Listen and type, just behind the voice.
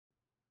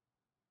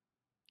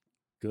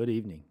Good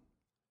evening,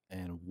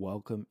 and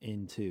welcome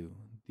into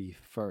the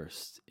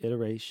first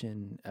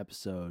iteration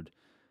episode,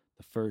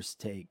 the first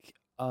take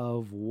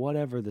of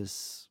whatever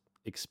this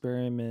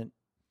experiment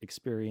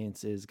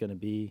experience is going to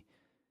be.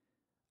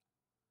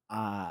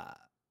 Uh,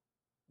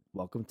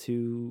 Welcome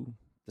to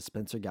the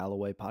Spencer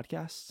Galloway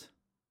podcast.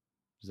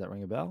 Does that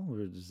ring a bell,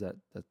 or does that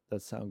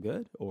sound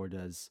good, or do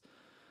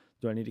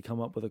I need to come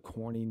up with a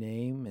corny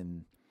name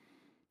and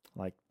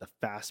like the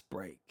Fast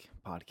Break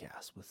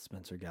podcast with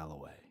Spencer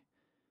Galloway?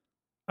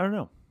 I don't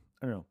know.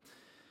 I don't know.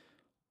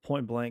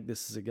 Point blank,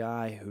 this is a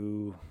guy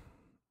who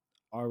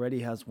already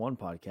has one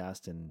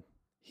podcast and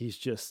he's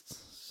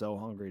just so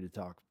hungry to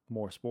talk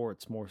more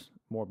sports,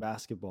 more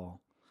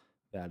basketball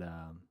that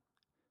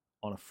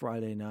on a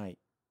Friday night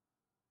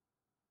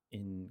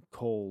in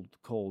cold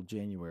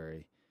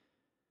January,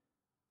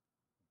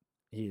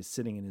 he is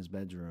sitting in his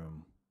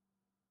bedroom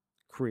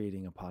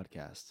creating a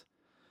podcast.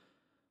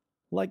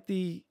 Like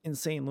the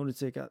insane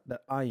lunatic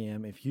that I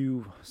am, if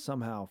you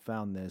somehow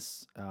found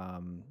this,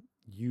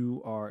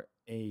 you are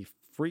a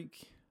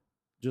freak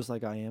just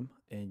like I am,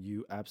 and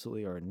you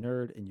absolutely are a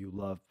nerd and you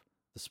love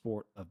the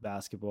sport of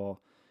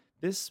basketball.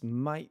 This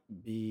might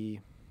be,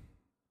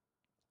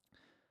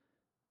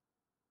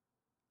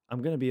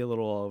 I'm going to be a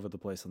little all over the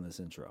place on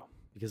this intro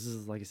because this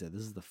is, like I said,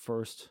 this is the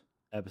first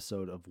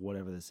episode of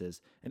whatever this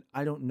is, and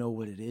I don't know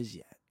what it is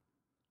yet.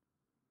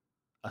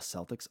 A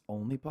Celtics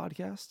only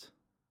podcast?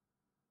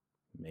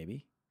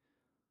 Maybe.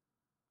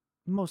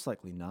 Most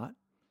likely not.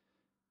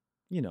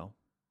 You know,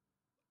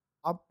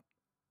 I'll,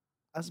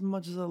 as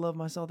much as I love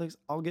my Celtics,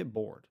 I'll get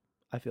bored.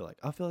 I feel like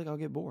I'll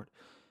get bored.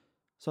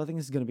 So I think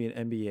this is going to be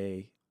an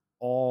NBA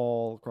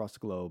all across the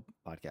globe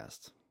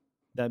podcast.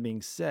 That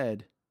being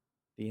said,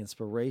 the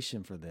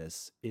inspiration for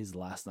this is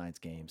last night's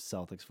game,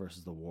 Celtics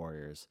versus the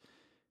Warriors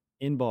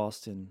in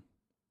Boston.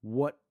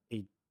 What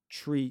a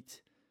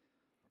treat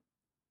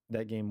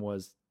that game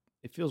was.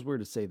 It feels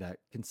weird to say that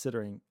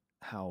considering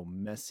how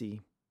messy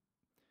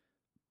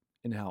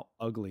and how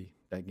ugly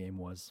that game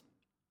was.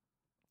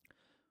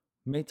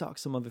 May talk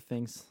some other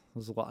things.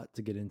 There's a lot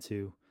to get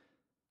into.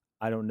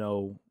 I don't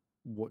know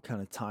what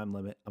kind of time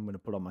limit I'm going to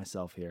put on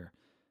myself here.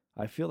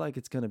 I feel like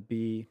it's going to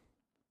be,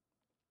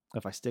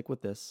 if I stick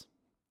with this,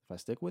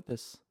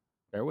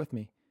 bear with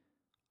me.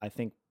 I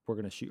think we're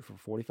going to shoot for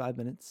 45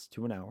 minutes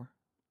to an hour,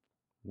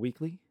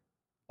 weekly,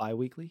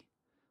 bi-weekly.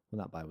 Well,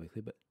 not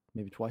bi-weekly, but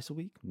maybe twice a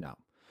week. No,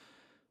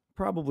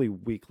 probably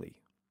weekly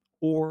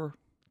or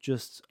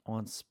just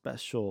on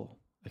special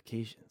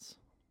occasions.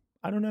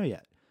 I don't know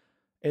yet.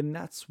 And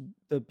that's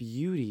the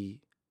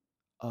beauty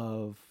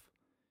of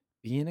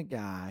being a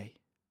guy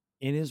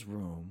in his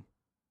room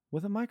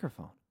with a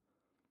microphone.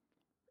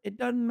 It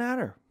doesn't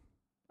matter.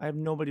 I have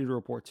nobody to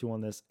report to on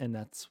this, and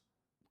that's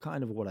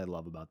kind of what I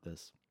love about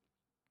this.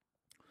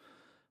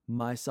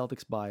 My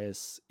Celtics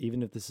bias,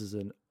 even if this is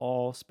an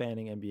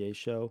all-spanning NBA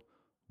show,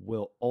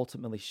 will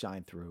ultimately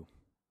shine through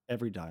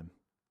every time.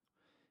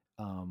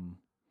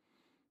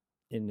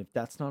 And if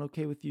that's not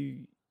okay with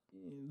you,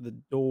 the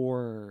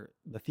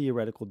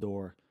theoretical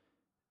door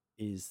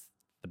is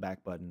the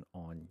back button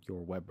on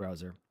your web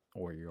browser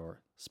or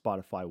your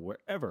Spotify,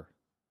 wherever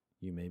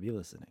you may be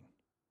listening.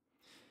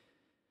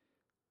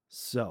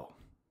 So,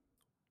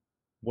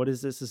 what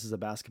is this? This is a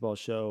basketball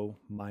show.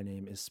 My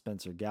name is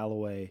Spencer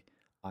Galloway.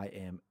 I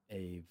am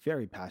a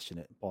very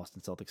passionate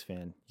Boston Celtics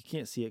fan. You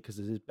can't see it because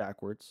it is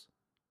backwards,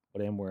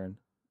 but I am wearing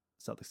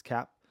Celtics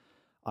cap.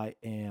 I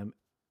am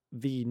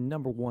the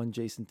number one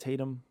Jason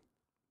Tatum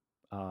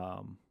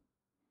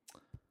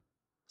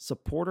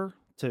supporter,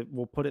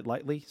 we'll put it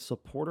lightly,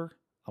 supporter.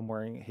 I'm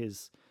wearing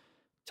his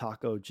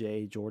Taco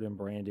J Jordan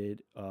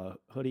branded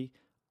hoodie.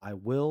 I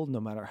will,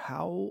 no matter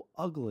how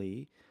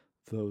ugly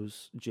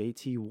those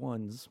JT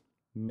ones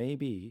may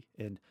be,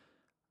 and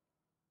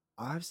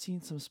I've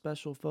seen some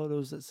special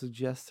photos that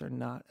suggest they're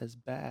not as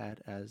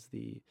bad as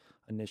the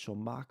initial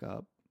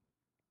mock-up.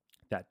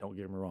 That, don't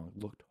get me wrong,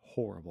 looked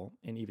horrible,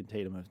 and even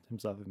Tatum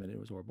himself admitted it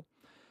was horrible.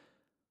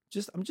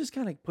 I'm just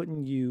kind of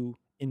putting you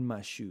in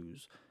my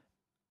shoes.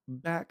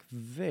 Back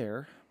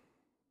there,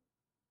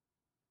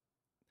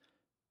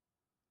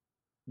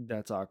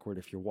 that's awkward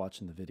if you're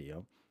watching the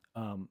video,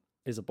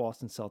 is a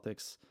Boston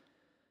Celtics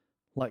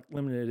like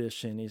limited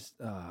edition. He's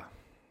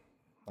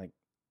like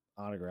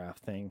autograph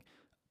thing.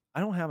 I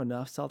don't have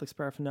enough Celtics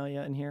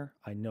paraphernalia in here.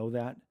 I know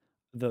that.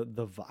 The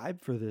vibe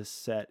for this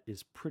set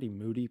is pretty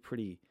moody,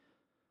 pretty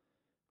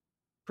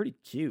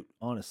cute,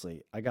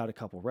 honestly. I got a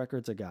couple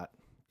records.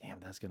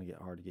 That's gonna get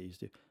hard to get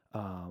used to.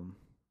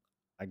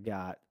 I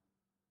got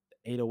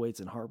 808s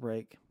and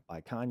Heartbreak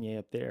by Kanye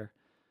up there.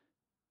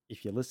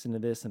 If you listen to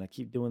this and I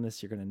keep doing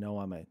this, you're gonna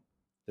know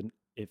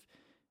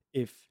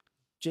if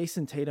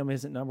Jason Tatum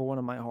isn't number one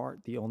in my heart,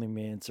 the only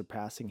man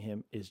surpassing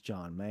him is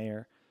John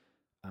Mayer.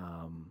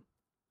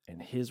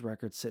 And his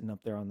record's sitting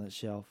up there on that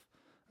shelf.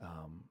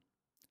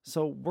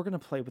 So we're going to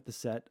play with the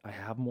set. I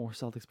have more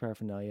Celtics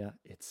paraphernalia.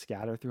 It's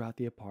scattered throughout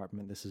the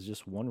apartment. This is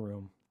just one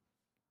room.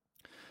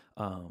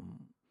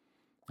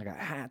 I got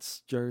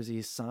hats,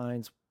 jerseys,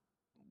 signs,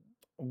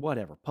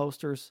 whatever,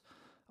 posters.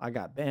 I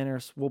got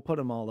banners. We'll put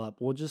them all up.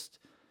 We'll just,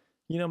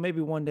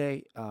 maybe one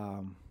day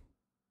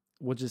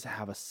we'll just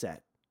have a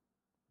set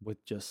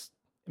with just,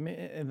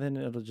 and then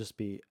it'll just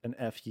be an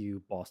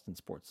FU Boston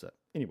sports set.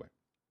 Anyway,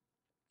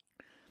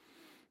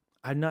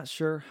 I'm not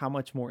sure how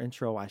much more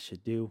intro I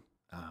should do.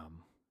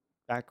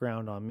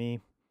 Background on me.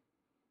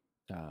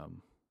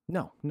 Um,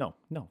 no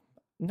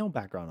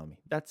background on me.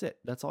 That's it.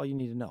 That's all you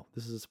need to know.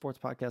 This is a sports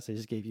podcast. I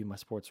just gave you my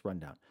sports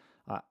rundown.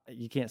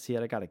 You can't see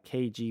it. I got a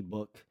KG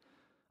book.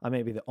 I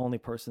may be the only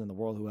person in the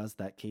world who has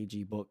that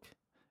KG book.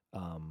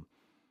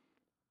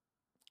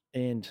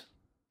 And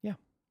yeah,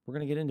 we're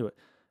going to get into it.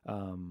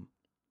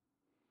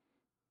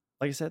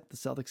 Like I said, the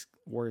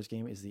Celtics-Warriors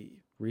game is the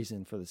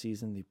reason for the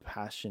season, the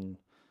passion,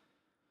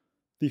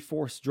 the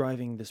force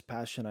driving this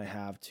passion I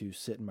have to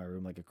sit in my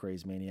room like a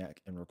crazed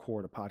maniac and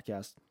record a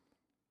podcast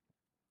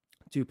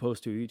to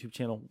post to a YouTube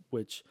channel,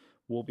 which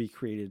will be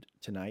created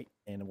tonight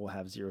and will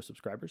have 0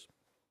 subscribers.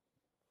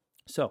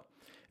 So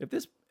if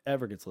this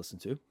ever gets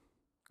listened to,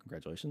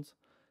 congratulations.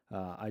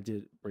 I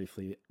did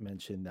briefly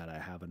mention that I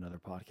have another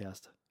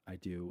podcast I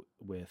do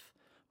with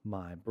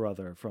my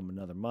brother from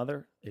another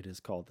mother. It is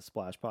called the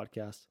Splash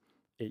Podcast.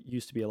 It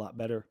used to be a lot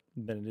better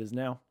than it is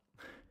now.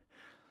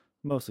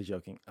 Mostly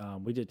joking.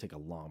 We did take a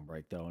long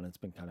break though, and it's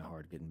been kind of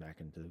hard getting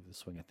back into the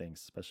swing of things,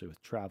 especially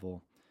with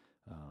travel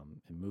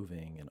and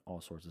moving and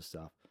all sorts of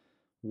stuff.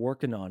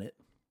 Working on it.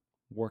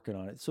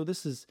 So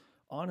this is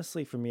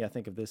honestly for me, I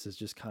think of this as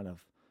just kind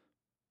of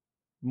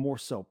more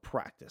so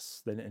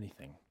practice than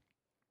anything.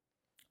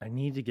 I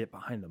need to get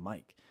behind the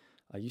mic.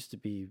 I used to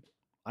be,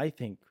 I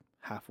think,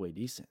 halfway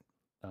decent.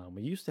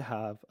 We used to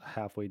have a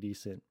halfway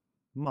decent,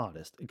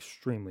 modest,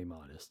 extremely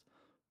modest,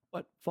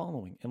 but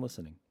following and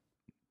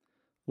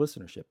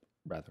listenership,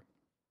 rather.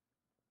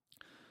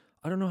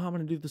 I don't know how I'm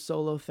going to do the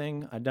solo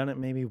thing. I've done it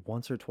maybe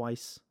once or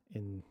twice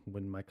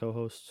when my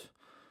co-host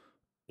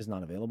is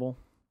not available.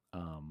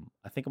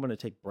 I think I'm going to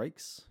take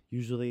breaks.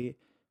 Usually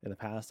in the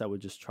past, I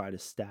would just try to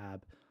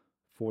stab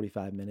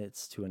 45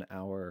 minutes to an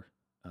hour,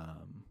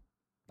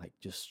 like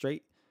just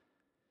straight.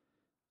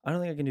 I don't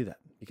think I can do that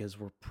because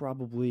we're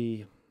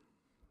probably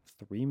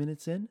 3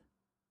 minutes in.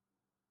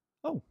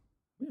 Oh,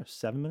 we are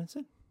 7 minutes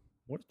in.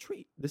 What a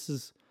treat. This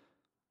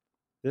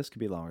could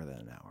be longer than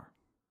an hour.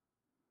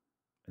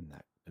 And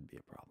that could be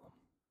a problem.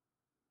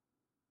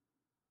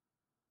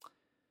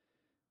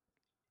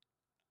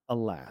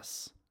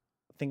 Alas,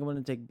 I think I'm going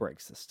to take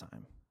breaks this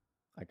time.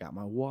 I got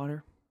my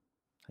water.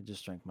 I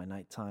just drank my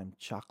nighttime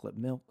chocolate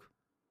milk.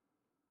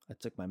 I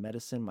took my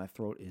medicine. My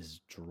throat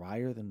is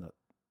drier than the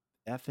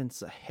effing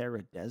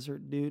Sahara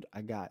Desert, dude.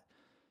 I got,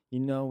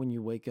 when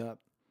you wake up,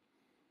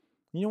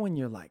 when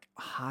you're like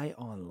high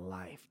on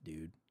life,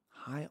 dude.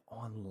 High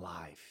on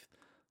life.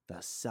 The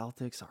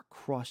Celtics are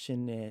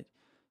crushing it.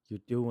 You're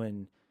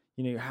doing,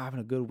 you're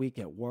having a good week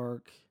at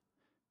work.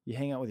 You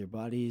hang out with your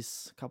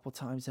buddies a couple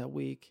times that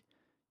week.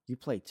 You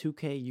play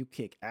 2K, you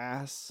kick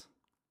ass.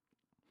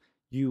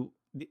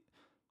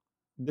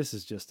 This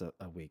is just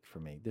a week for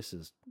me.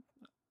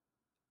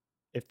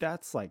 If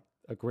that's like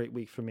a great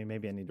week for me,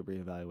 maybe I need to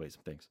reevaluate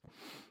some things.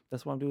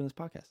 That's why I'm doing this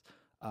podcast.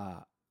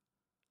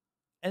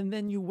 And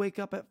then you wake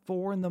up at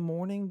 4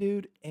 a.m,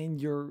 dude, and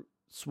you're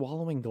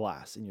swallowing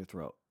glass in your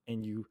throat,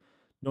 and you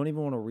don't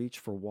even want to reach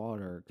for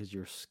water because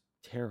you're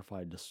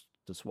terrified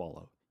to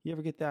swallow. You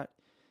ever get that?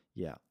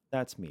 Yeah,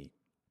 that's me.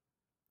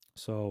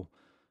 So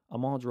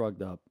I'm all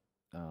drugged up.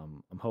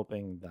 I'm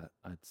hoping that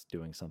it's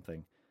doing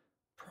something.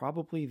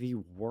 Probably the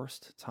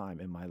worst time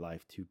in my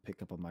life to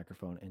pick up a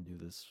microphone and do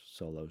this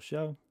solo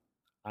show.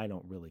 I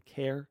don't really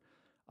care.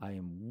 I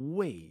am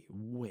way,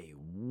 way,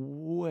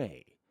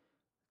 way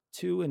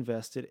too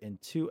invested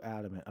and too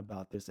adamant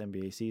about this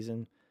NBA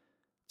season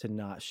to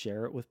not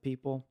share it with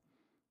people.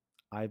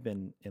 I've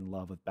been in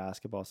love with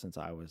basketball since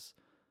I was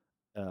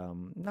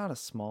not a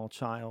small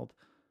child.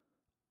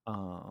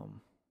 Growing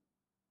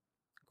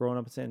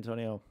up in San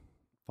Antonio,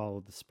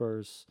 followed the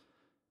Spurs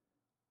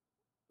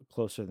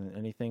closer than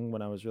anything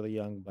when I was really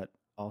young, but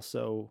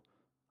also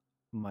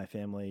my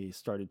family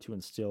started to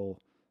instill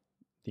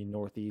the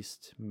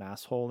Northeast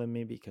mass hole in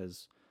me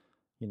because,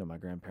 my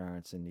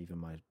grandparents and even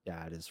my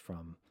dad is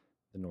from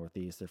the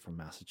Northeast. They're from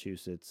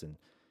Massachusetts. And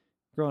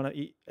growing up,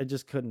 I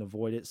just couldn't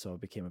avoid it. So I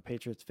became a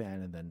Patriots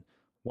fan. And then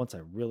once I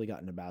really got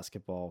into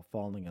basketball,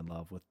 falling in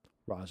love with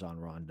Rajon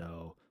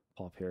Rondo,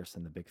 Paul Pierce,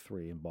 and the Big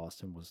Three in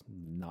Boston was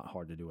not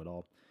hard to do at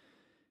all.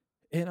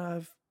 And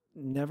I've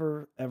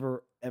never,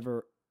 ever,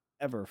 ever,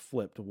 ever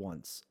flipped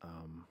once.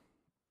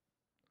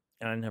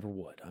 And I never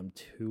would. I'm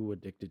too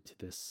addicted to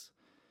this.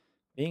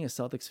 Being a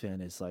Celtics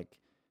fan is like,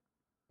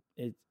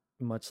 it's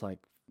much like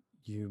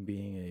you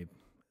being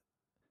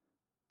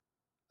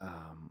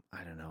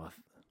I don't know.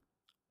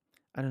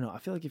 I don't know. I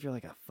feel like if you're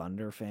like a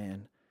Thunder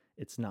fan,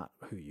 it's not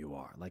who you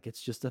are. Like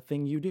it's just a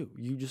thing you do.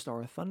 You just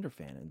are a Thunder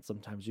fan. And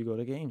sometimes you go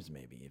to games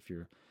maybe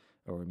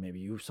or maybe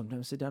you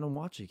sometimes sit down and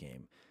watch a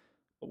game.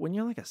 But when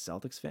you're like a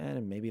Celtics fan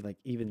and maybe like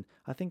even,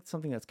 I think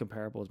something that's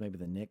comparable is maybe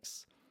the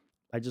Knicks.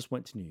 I just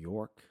went to New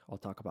York. I'll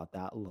talk about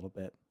that a little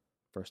bit.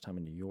 First time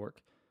in New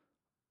York.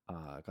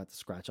 Got to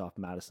scratch off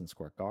Madison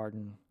Square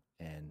Garden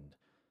and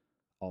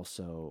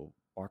also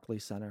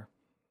Barclays Center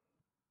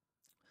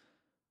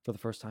for the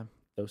first time.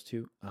 Those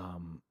two.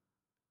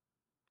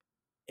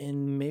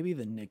 And maybe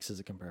the Knicks is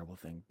a comparable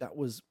thing. That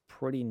was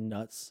pretty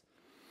nuts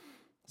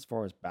as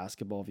far as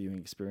basketball viewing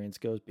experience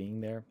goes,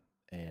 being there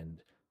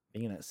and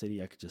being in that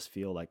city. I could just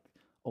feel like,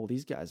 oh,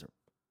 these guys are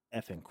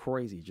effing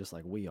crazy, just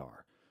like we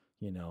are,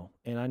 you know.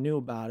 And I knew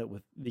about it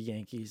with the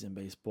Yankees and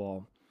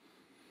baseball.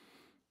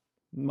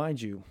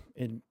 Mind you,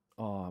 in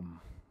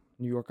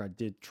New York, I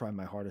did try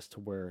my hardest to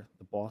wear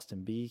the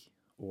Boston B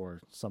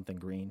or something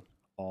green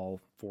all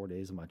 4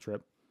 days of my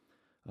trip.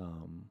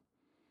 Um,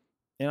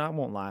 and I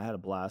won't lie, I had a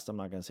blast. I'm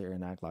not gonna sit here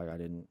and act like I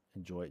didn't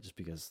enjoy it just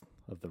because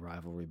of the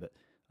rivalry, but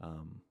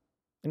um,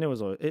 and it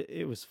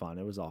was fun.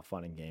 It was all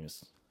fun and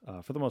games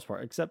for the most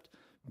part, except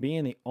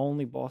being the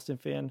only Boston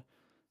fan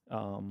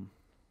um,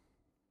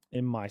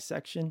 in my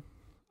section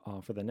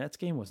for the Nets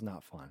game was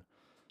not fun.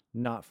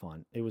 Not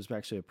fun. It was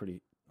actually a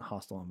pretty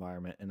hostile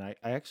environment, and I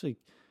actually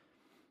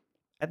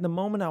at the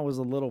moment I was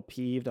a little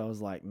peeved. I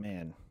was like,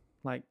 man,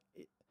 like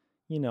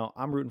you know,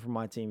 I'm rooting for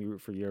my team, you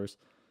root for yours.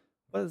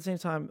 But at the same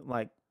time,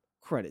 like,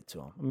 credit to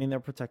them. I mean, they're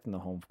protecting the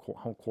home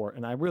court,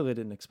 and I really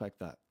didn't expect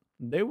that.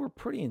 They were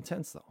pretty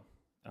intense, though.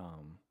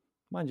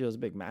 Mind you, it was a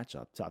big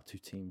matchup, top two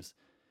teams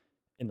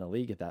in the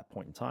league at that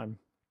point in time.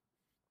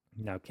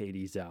 Now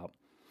KD's out,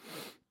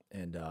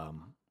 and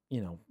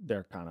you know,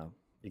 they're kind of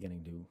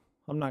beginning to.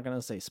 I'm not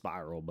gonna say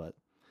spiral, but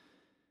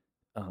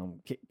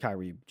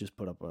Kyrie just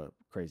put up a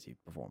crazy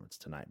performance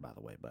tonight, by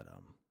the way. But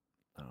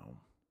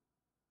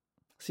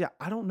so yeah,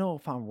 I don't know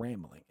if I'm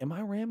rambling. Am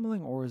I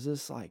rambling or is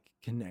this like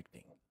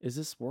connecting? Is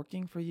this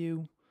working for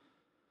you?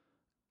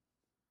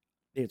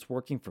 It's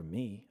working for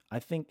me. I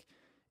think,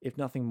 if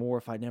nothing more,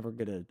 if I never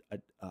get a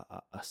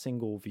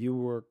single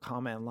viewer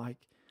comment like,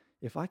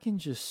 if I can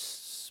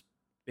just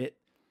spit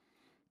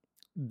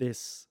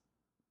this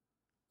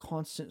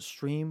constant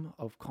stream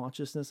of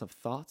consciousness of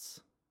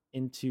thoughts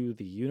into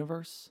the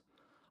universe,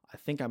 I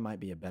think I might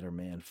be a better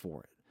man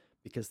for it,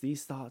 because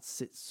these thoughts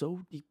sit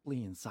so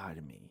deeply inside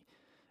of me.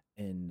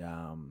 And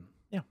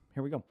yeah,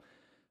 here we go.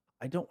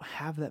 I don't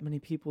have that many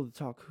people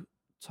to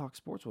talk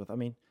sports with. I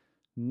mean,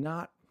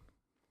 not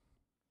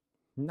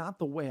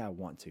the way I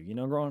want to. You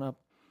know, growing up,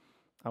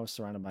 I was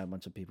surrounded by a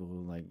bunch of people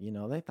who, like, you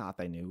know, they thought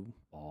they knew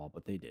ball,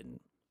 but they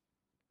didn't.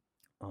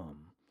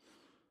 Um,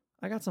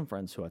 I got some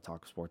friends who I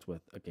talk sports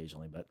with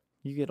occasionally, but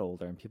you get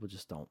older and people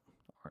just aren't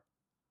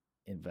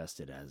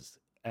invested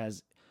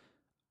as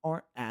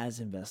aren't as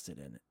invested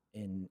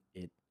in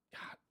it.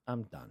 God,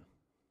 I'm done.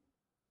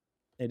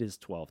 It is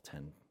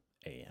 12:10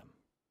 a.m.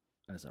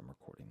 as I'm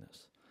recording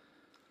this.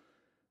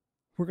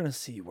 We're gonna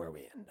see where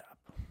we end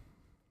up.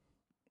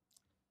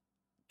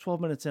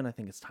 12 minutes in, I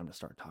think it's time to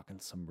start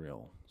talking some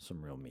real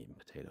meat and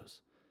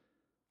potatoes.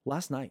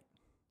 Last night,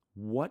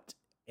 what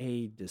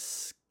a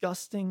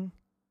disgusting,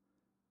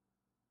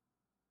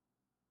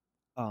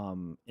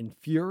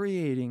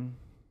 infuriating.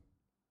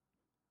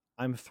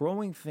 I'm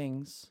throwing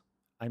things.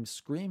 I'm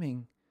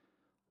screaming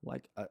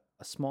like a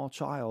small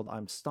child.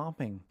 I'm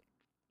stomping.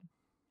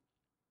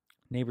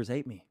 Neighbors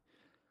hate me.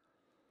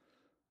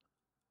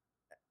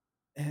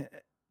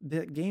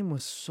 The game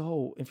was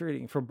so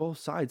infuriating for both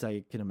sides,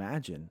 I can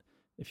imagine.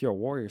 If you're a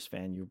Warriors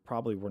fan, you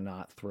probably were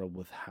not thrilled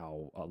with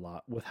how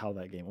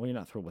that game. Well, you're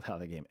not thrilled with how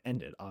the game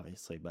ended,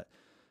 obviously, but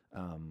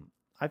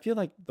I feel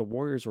like the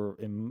Warriors were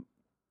in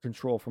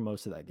control for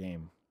most of that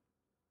game,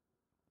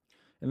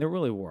 and they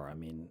really were. I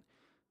mean,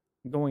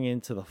 going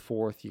into the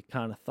fourth, you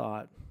kind of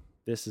thought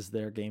this is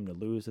their game to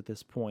lose at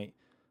this point.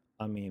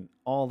 I mean,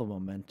 all the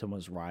momentum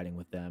was riding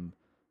with them.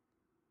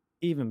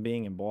 Even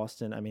being in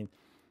Boston, I mean,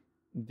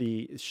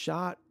 the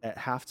shot at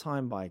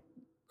halftime by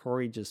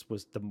Curry just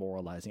was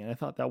demoralizing. And I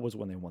thought that was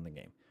when they won the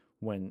game.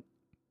 When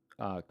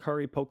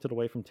Curry poked it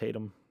away from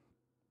Tatum.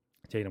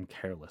 Tatum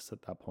careless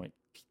at that point.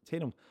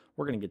 Tatum,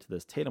 we're going to get to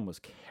this. Tatum was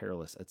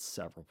careless at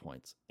several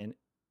points. And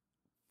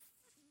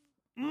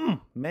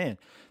man,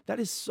 that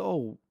is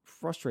so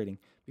frustrating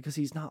because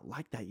he's not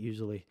like that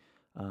usually.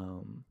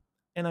 And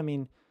I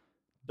mean,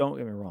 don't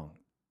get me wrong.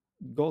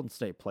 Golden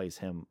State plays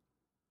him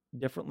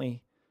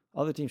differently.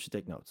 Other teams should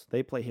take notes.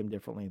 They play him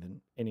differently than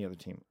any other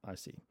team I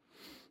see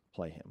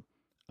play him.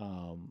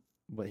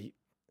 But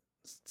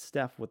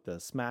Steph with the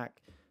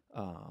smack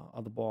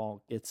of the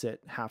ball, gets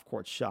it, half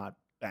court shot,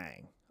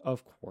 bang.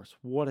 Of course,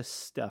 what a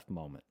Steph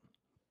moment,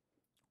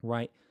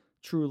 right?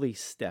 Truly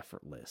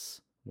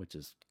Steffortless, which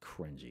is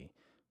cringy,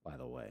 by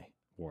the way.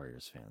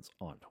 Warriors fans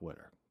on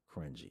Twitter,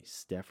 cringy.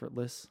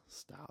 Steffortless,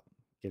 stop.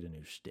 Get a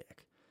new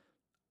shtick.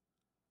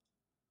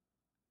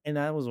 And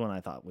that was when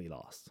I thought we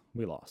lost.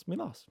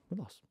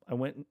 I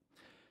went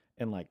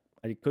and like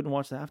I couldn't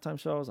watch the halftime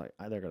show. I was like,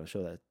 they're gonna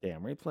show that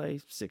damn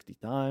replay 60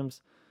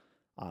 times.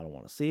 I don't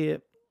want to see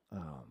it.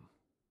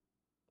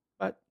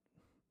 But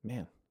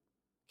man,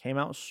 came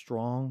out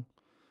strong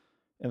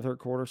in the third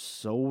quarter.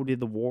 So did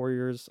the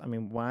Warriors. I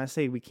mean, when I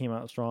say we came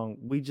out strong,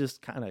 we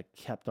just kind of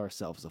kept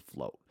ourselves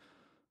afloat.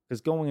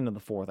 Because going into the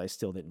fourth, I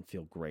still didn't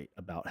feel great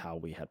about how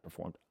we had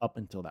performed up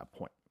until that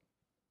point.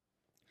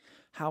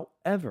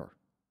 However,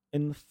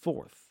 in the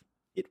fourth,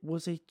 It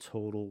was a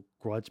total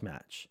grudge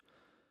match.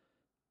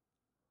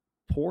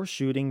 Poor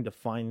shooting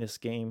defined this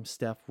game.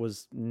 Steph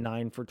was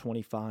 9 for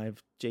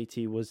 25.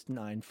 JT was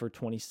 9 for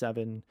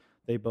 27.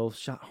 They both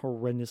shot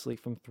horrendously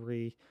from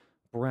three.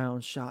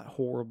 Brown shot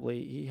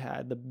horribly. He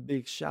had the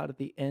big shot at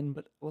the end,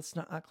 but let's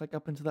not act like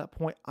up until that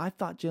point, I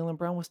thought Jaylen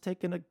Brown was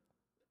taking a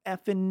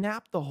effing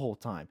nap the whole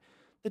time.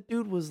 The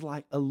dude was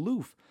like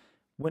aloof.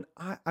 When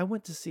I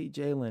went to see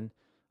Jaylen,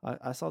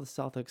 I saw the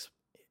Celtics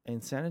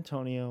in San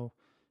Antonio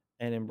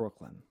and in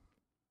Brooklyn.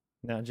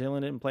 Now,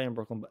 Jaylen didn't play in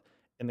Brooklyn, but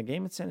in the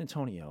game in San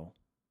Antonio,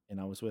 and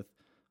I was with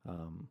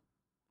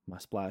my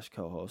Splash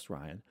co-host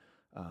Ryan.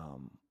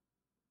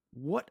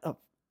 What a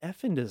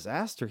effing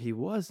disaster he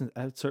was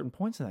at certain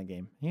points in that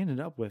game. He ended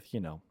up with,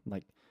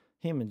 like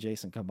him and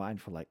Jason combined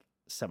for like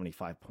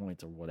 75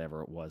 points or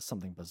whatever it was,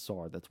 something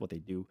bizarre. That's what they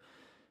do.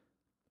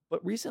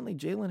 But recently,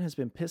 Jaylen has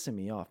been pissing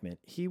me off, man.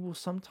 He will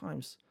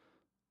sometimes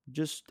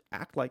just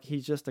act like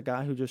he's just a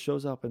guy who just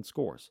shows up and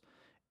scores.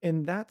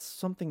 And that's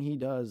something he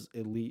does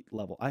elite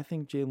level. I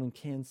think Jaylen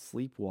can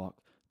sleepwalk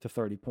to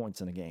 30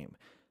 points in a game.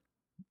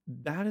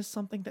 That is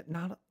something that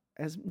not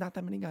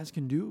that many guys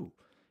can do.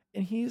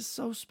 And he is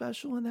so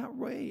special in that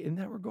way, in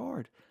that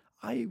regard.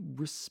 I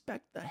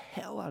respect the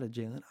hell out of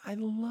Jaylen. I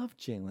love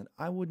Jaylen.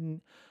 I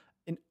wouldn't,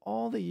 in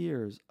all the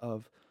years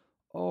of,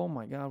 oh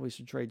my God, we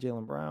should trade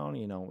Jaylen Brown,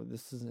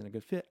 this isn't a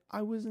good fit.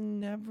 I was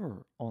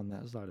never on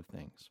that side of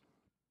things.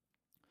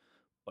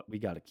 But we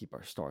got to keep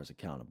our stars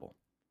accountable.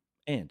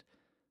 And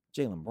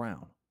Jaylen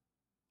Brown,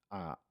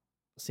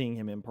 seeing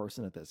him in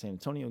person at that San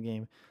Antonio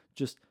game,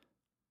 just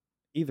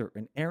either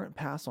an errant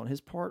pass on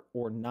his part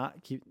or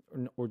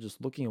or just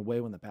looking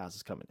away when the pass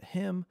is coming to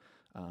him.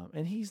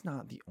 And he's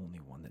not the only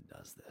one that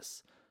does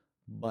this.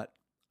 But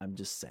I'm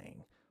just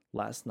saying,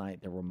 last night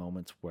there were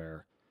moments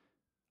where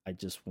I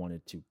just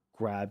wanted to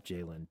grab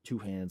Jaylen, two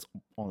hands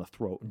on the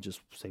throat, and just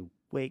say,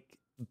 wake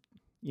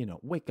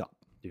up,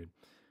 dude.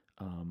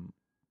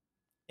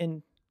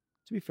 And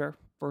to be fair,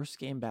 first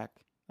game back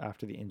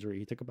after the injury,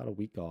 he took about a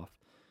week off.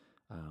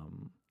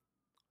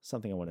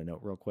 Something I want to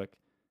note real quick.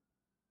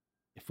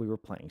 If we were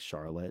playing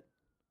Charlotte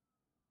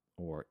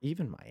or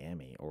even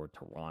Miami or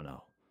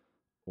Toronto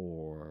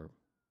or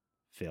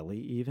Philly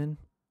even,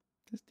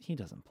 he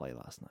doesn't play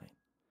last night.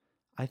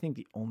 I think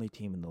the only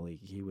team in the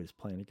league he was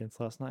playing against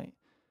last night,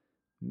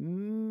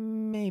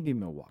 maybe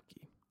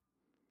Milwaukee.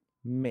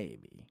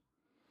 Maybe.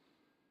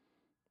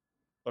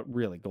 But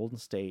really, Golden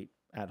State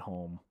at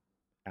home,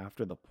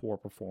 after the poor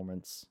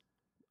performance,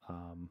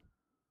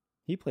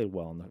 he played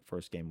well in the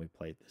first game we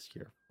played this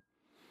year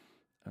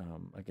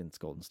against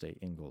Golden State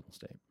in Golden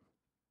State.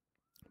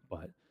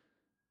 But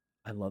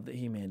I love that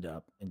he manned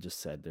up and just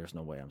said, there's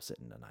no way I'm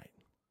sitting tonight.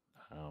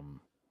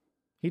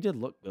 He did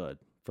look good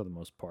for the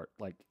most part,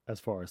 like as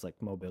far as like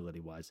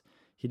mobility wise.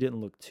 He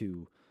didn't look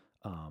too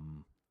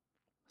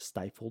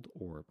stifled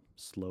or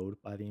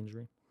slowed by the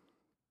injury.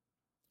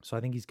 So I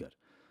think he's good.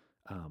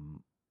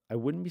 I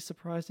wouldn't be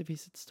surprised if he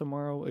sits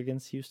tomorrow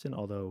against Houston,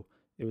 although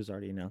it was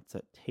already announced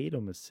that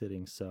Tatum is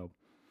sitting. So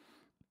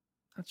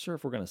not sure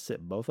if we're going to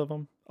sit both of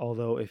them.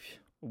 Although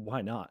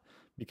why not?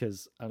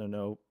 Because I don't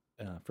know,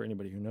 for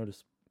anybody who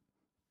noticed,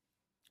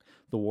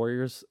 the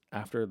Warriors,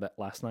 after that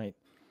last night,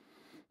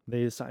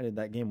 they decided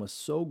that game was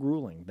so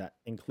grueling that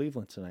in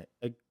Cleveland tonight,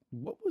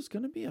 what was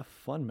going to be a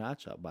fun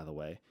matchup, by the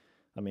way.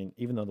 I mean,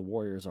 even though the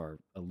Warriors are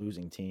a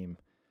losing team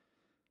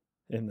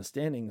in the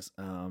standings,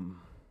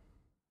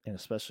 and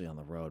especially on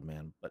the road,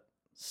 man. But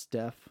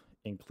Steph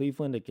in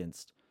Cleveland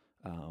against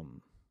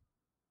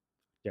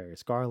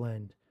Darius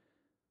Garland,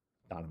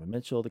 Donovan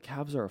Mitchell. The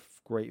Cavs are a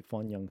great,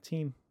 fun young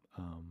team.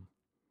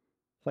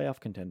 Playoff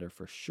contender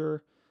for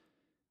sure.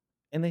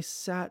 And they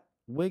sat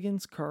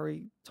Wiggins,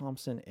 Curry,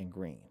 Thompson, and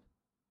Green.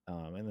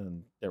 And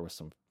then there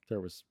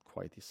was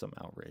quite some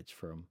outrage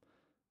from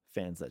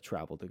fans that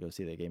traveled to go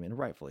see that game, and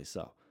rightfully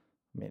so.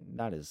 I mean,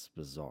 that is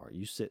bizarre.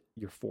 You sit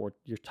your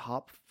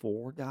top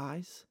four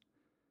guys.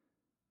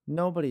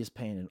 Nobody's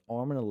paying an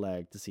arm and a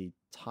leg to see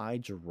Ty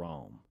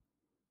Jerome.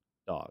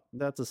 Dog,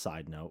 that's a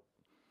side note.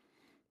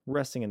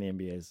 Resting in the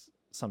NBA is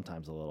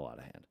sometimes a little out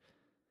of hand.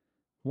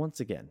 Once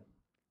again,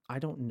 I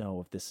don't know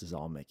if this is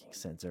all making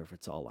sense or if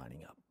it's all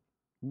lining up.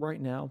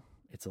 Right now,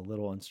 it's a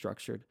little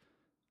unstructured.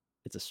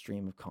 It's a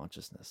stream of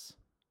consciousness.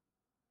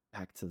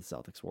 Back to the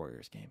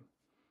Celtics-Warriors game.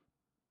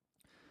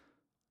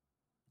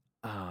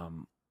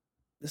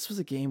 This was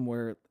a game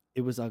where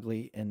it was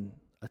ugly and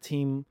a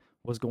team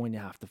was going to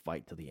have to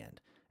fight to the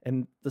end.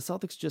 And the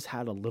Celtics just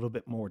had a little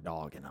bit more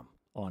dog in them,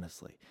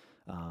 honestly.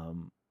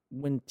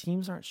 When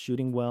teams aren't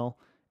shooting well,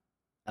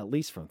 at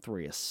least from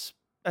three,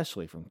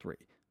 especially from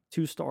three,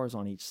 two stars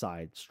on each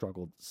side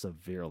struggled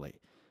severely.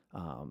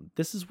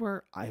 This is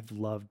where I've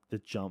loved the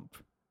jump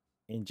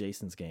in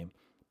Jason's game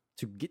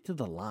to get to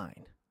the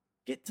line.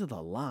 Get to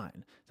the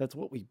line. That's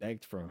what we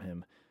begged from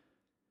him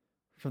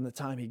from the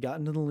time he got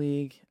into the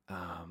league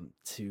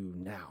to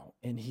now.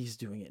 And he's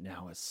doing it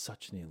now at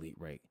such an elite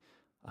rate.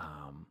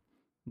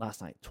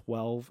 Last night,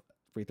 12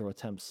 free throw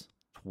attempts,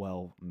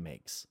 12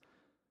 makes.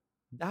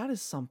 That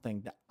is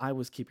something that I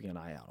was keeping an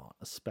eye out on,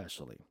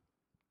 especially.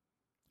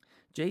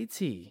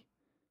 JT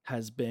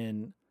has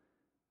been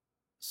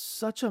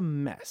such a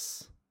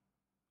mess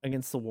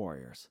against the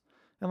Warriors.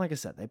 And like I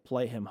said, they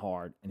play him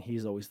hard, and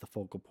he's always the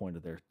focal point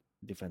of their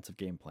defensive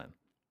game plan.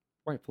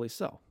 Rightfully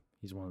so.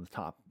 He's one of the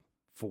top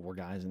 4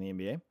 guys in the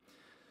NBA.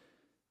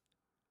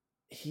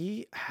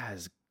 He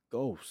has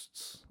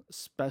ghosts,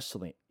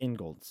 especially in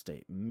Golden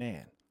State.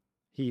 Man,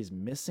 he is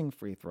missing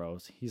free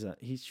throws.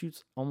 He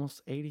shoots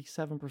almost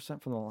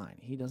 87% from the line.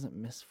 He doesn't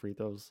miss free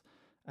throws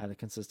at a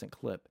consistent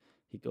clip.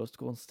 He goes to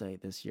Golden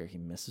State this year. He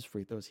misses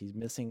free throws. He's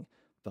missing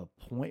the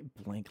point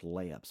blank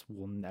layups.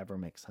 Will never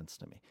make sense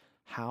to me.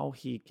 How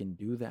he can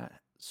do that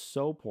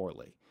so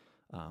poorly.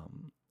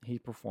 He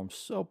performs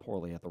so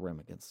poorly at the rim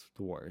against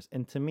the Warriors.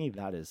 And to me,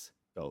 that is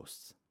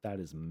ghosts. That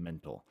is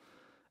mental.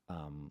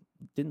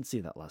 Didn't see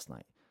that last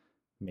night.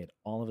 Made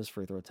all of his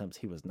free throw attempts.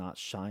 He was not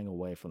shying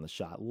away from the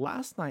shot.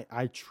 Last night,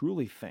 I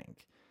truly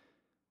think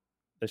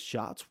the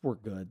shots were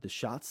good. The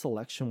shot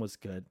selection was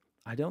good.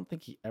 I don't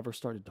think he ever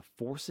started to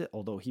force it,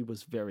 although he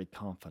was very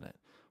confident,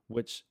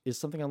 which is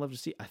something I love to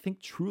see. I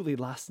think truly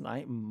last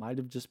night might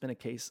have just been a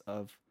case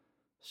of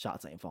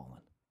shots ain't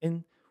falling.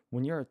 And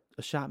when you're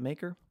a shot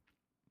maker,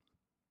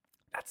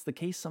 that's the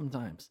case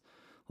sometimes.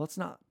 Let's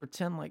not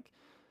pretend like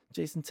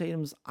Jason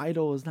Tatum's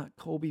idol is not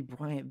Kobe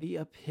Bryant, the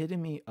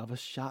epitome of a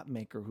shot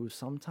maker who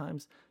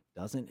sometimes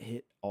doesn't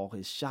hit all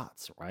his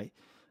shots, right?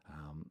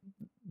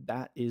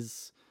 That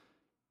is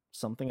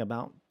something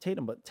about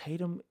Tatum. But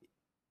Tatum,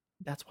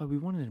 that's why we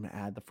wanted him to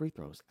add the free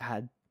throws,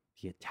 add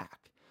the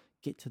attack,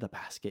 get to the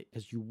basket,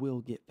 because you will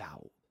get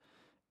fouled.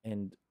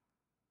 And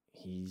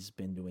he's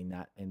been doing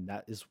that, and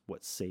that is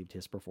what saved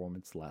his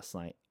performance last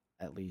night,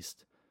 at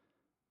least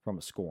from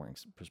a scoring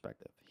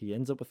perspective. He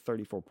ends up with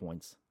 34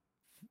 points,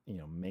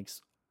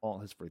 makes all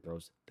his free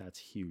throws. That's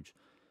huge.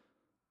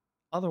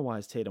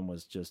 Otherwise, Tatum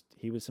was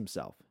he was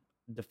himself.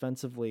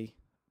 Defensively,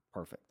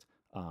 perfect.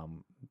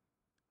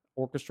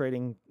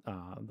 Orchestrating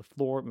the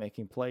floor,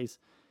 making plays.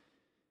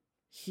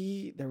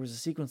 There was a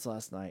sequence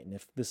last night, and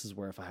if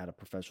I had a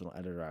professional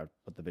editor, I'd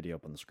put the video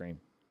up on the screen.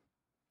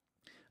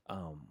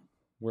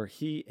 Where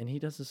he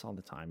does this all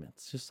the time.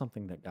 It's just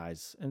something that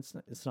guys, and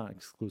it's not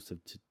exclusive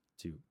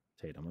to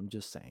Tatum. I'm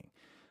just saying.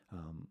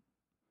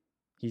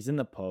 He's in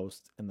the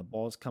post and the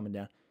ball's coming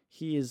down.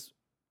 He is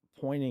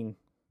pointing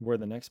where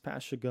the next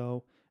pass should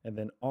go and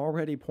then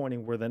already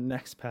pointing where the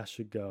next pass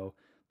should go.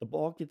 The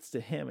ball gets to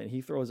him and he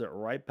throws it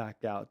right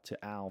back out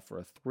to Al for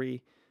a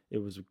 3. It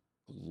was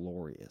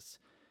glorious.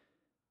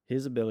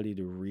 His ability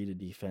to read a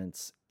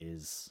defense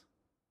is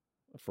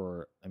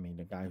a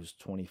guy who's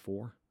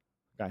 24,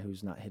 a guy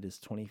who's not hit his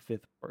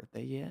 25th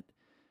birthday yet.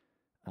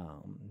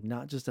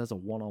 Not just as a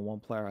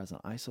one-on-one player, as an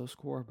ISO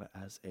scorer, but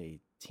as a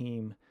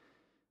team,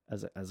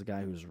 as a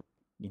guy who's,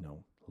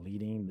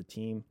 leading the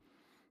team.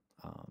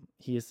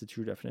 He is the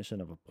true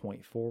definition of a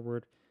point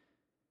forward.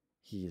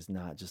 He is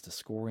not just a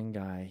scoring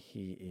guy.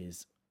 He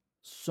is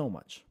so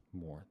much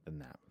more than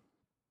that.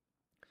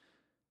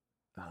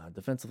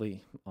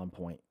 Defensively on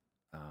point.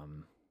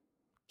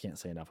 Can't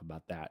say enough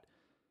about that.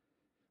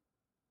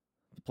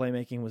 The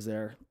playmaking was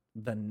there.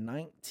 The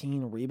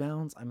 19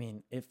 rebounds,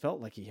 it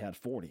felt like he had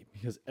 40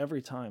 because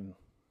every time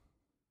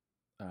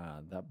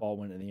that ball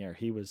went in the air,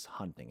 he was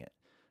hunting it.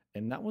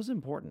 And that was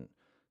important.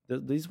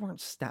 These weren't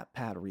stat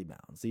pad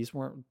rebounds. These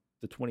weren't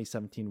the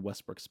 2017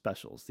 Westbrook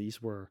specials.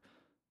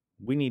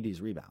 We need these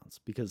rebounds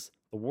because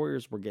the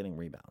Warriors were getting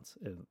rebounds.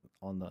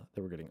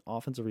 They were getting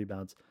offensive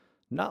rebounds,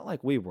 not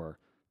like we were.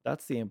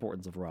 That's the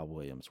importance of Rob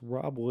Williams.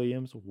 Rob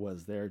Williams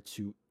was there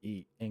to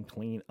eat and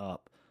clean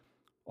up.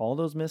 All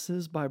those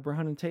misses by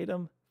Brown and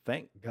Tatum,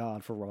 thank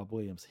God for Rob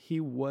Williams. He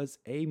was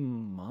a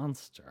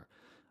monster.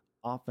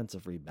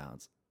 Offensive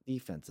rebounds,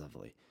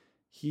 defensively.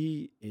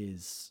 He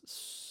is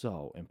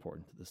so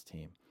important to this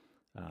team.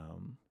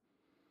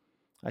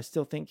 I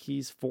still think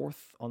he's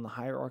 4th on the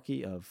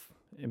hierarchy of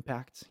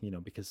impact,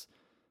 because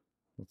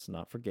let's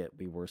not forget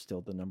we were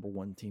still the number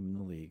 1 team in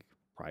the league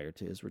prior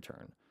to his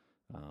return.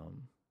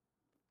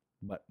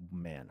 But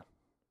man,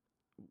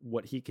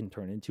 what he can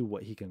turn into,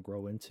 what he can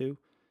grow into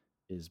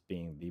is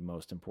being the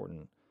most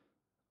important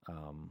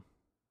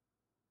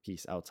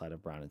piece outside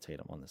of Brown and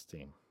Tatum on this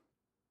team.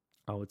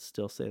 I would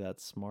still say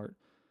that's Smart.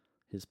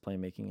 His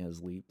playmaking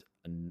has leaped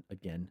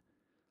again.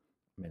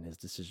 His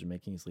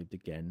decision-making has leaped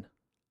again.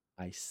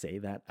 I say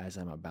that as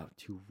I'm about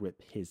to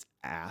rip his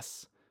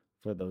ass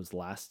for those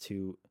last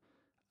 2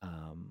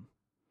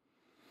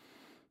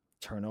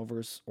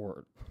 turnovers,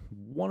 or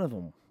one of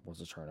them was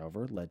a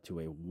turnover, led to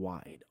a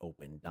wide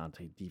open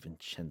Dante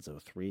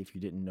DiVincenzo 3. If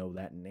you didn't know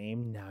that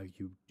name, now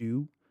you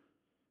do,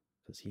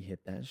 because he hit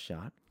that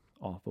shot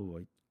off of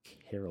a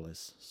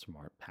careless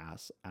Smart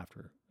pass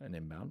after an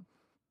inbound.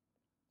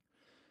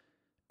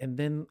 And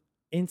then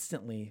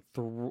instantly,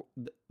 the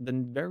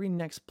very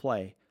next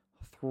play,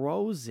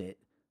 throws it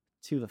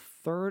to the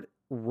 3rd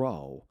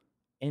row.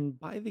 And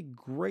by the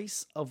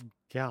grace of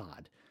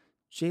God,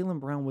 Jaylen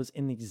Brown was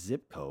in the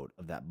zip code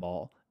of that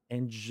ball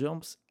and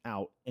jumps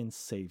out and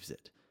saves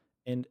it.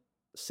 And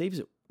saves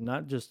it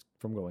not just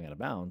from going out of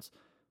bounds,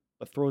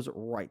 but throws it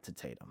right to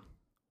Tatum.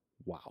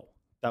 Wow,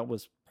 that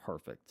was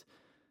perfect.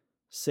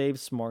 saved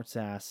Smart's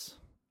ass,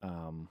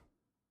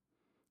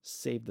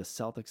 saved the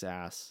Celtics'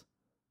 ass.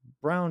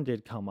 Brown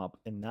did come up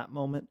in that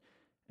moment,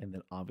 and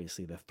then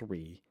obviously the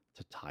three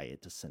to tie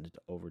it to send it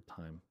to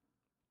overtime.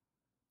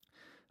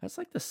 That's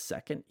like the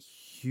second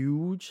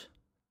huge,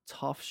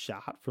 tough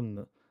shot from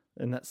the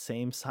in that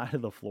same side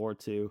of the floor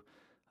too.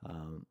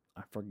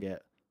 I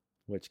forget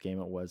which game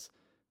it was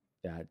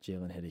that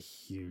Jalen hit a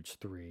huge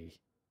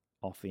three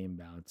off the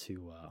inbound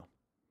to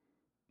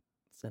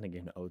send a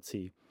game to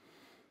OT.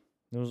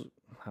 It was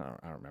I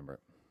don't remember it.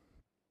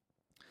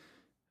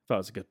 If I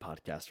was a good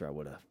podcaster, I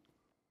would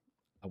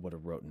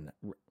have written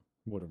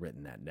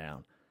that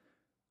down.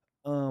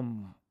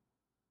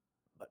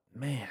 But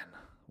man,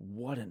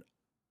 what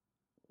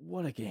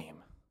a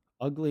game!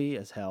 Ugly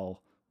as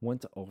hell.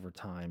 Went to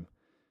overtime,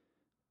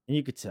 and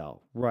you could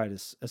tell right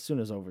as soon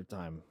as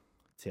overtime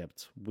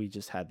tipped, we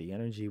just had the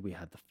energy, we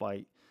had the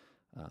fight.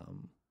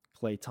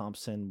 Klay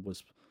Thompson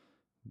was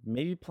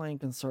maybe playing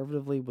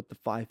conservatively with the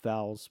 5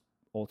 fouls.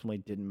 Ultimately,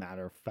 didn't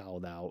matter.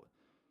 Fouled out.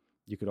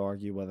 You could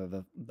argue whether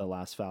the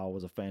last foul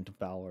was a phantom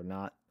foul or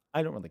not.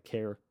 I don't really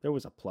care. There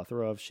was a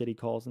plethora of shitty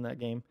calls in that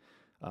game,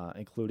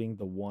 including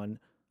the one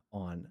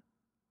on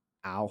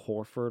Al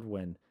Horford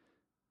when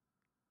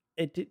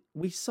it did.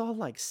 We saw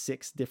like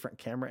 6 different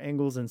camera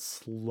angles and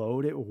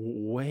slowed it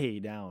way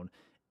down,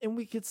 and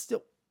we could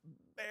still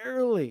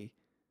barely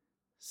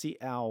see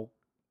Al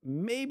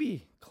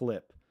maybe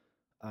clip.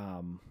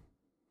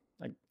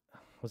 Like,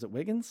 was it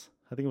Wiggins?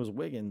 I think it was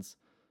Wiggins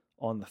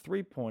on the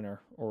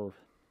 3-pointer, or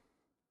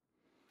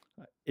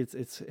it's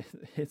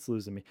it's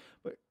losing me.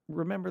 But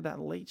remember that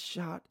late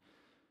shot?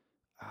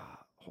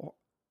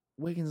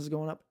 Wiggins is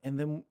going up, and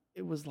then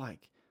it was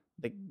like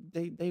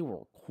they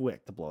were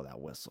quick to blow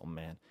that whistle,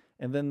 man.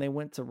 And then they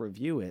went to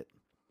review it,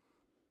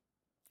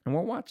 and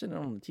we're watching it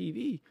on the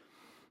TV,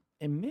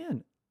 and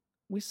man,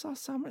 we saw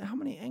how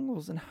many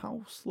angles and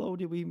how slow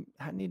did we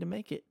need to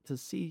make it to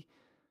see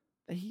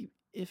that he,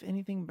 if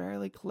anything,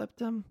 barely clipped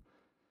him.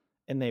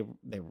 And they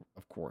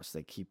of course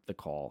they keep the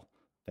call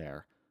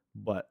there,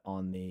 but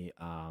on the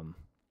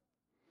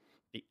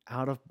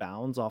out of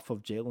bounds off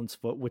of Jalen's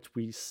foot, which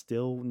we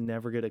still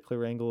never get a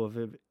clear angle of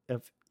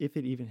if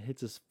it even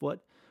hits his foot.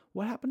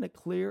 What happened to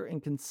clear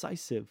and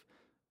concisive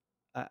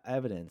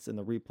evidence in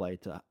the replay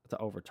to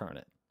overturn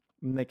it?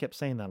 And they kept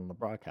saying that on the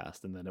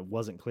broadcast, and then it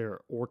wasn't clear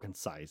or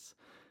concise,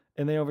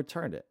 and they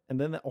overturned it. And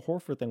then the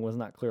Horford thing was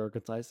not clear or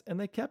concise, and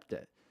they kept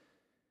it.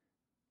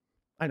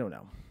 I don't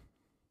know.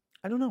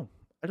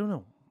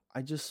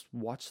 I just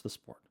watched the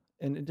sport,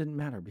 and it didn't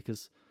matter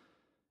because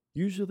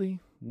usually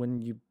when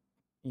you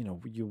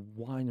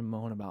whine and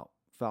moan about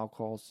foul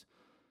calls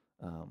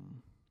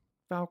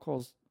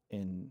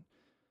and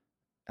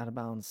out of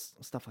bounds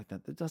stuff like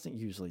that, that doesn't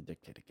usually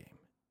dictate a game.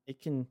 It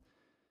can,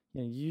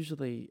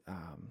 usually,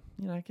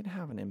 it can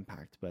have an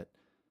impact, but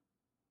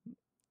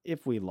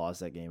if we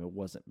lost that game, it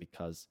wasn't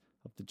because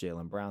of the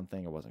Jaylen Brown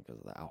thing. It wasn't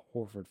because of the Al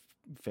Horford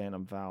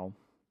phantom foul.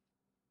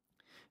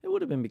 It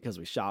would have been because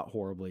we shot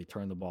horribly,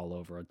 turned the ball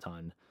over a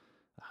ton.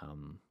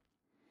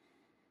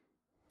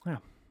 Yeah,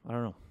 I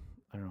don't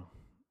know.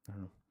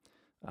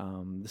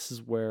 This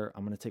is where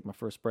I'm going to take my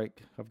first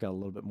break. I've got a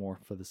little bit more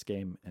for this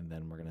game, and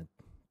then we're going to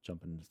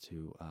jump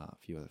into a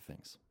few other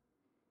things.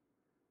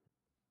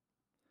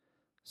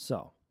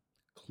 So,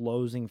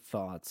 closing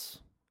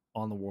thoughts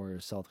on the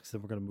Warriors Celtics.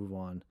 Then we're going to move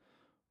on.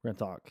 We're going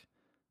to talk.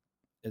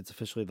 It's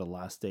officially the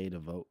last day to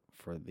vote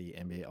for the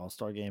NBA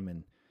All-Star Game,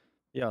 and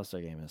the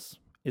All-Star Game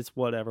it's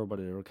whatever, but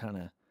it'll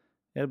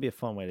be a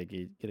fun way to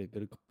get a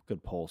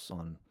good pulse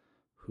on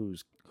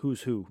who's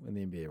who in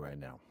the NBA right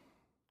now.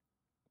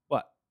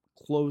 But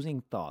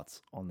closing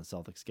thoughts on the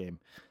Celtics game.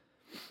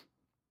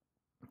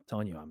 I'm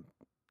telling you, I'm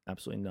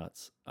absolutely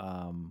nuts.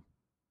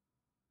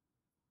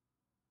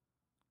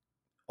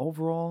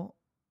 Overall,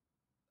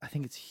 I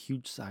think it's a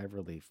huge sigh of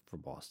relief for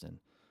Boston.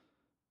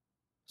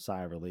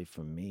 Sigh of relief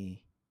for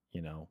me,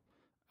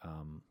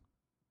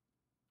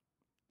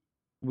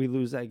 we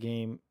lose that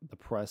game, the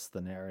press, the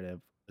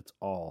narrative, it's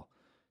all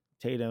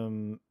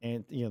Tatum,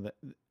 and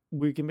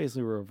we can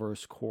basically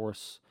reverse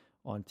course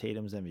on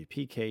Tatum's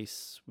MVP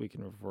case. We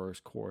can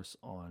reverse course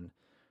on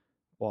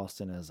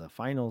Boston as a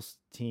finals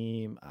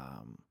team.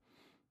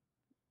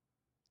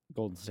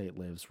 Golden State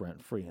lives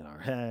rent free in our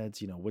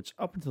heads, which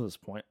up until this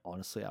point,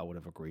 honestly, I would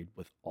have agreed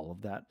with all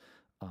of that.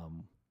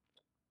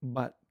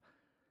 But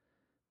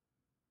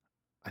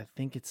I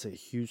think it's a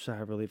huge sigh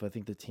of relief. I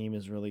think the team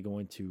is really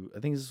I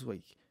think this is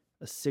like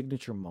a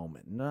signature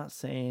moment. I'm not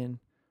saying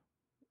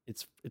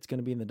it's going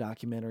to be in the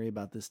documentary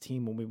about this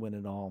team when we win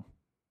it all,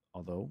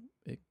 although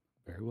it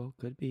very well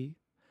could be.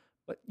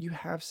 But you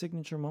have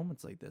signature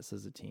moments like this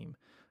as a team.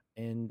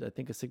 And I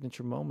think a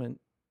signature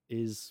moment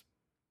is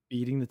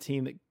beating the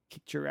team that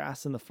kicked your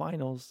ass in the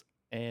finals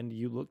and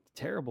you looked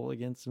terrible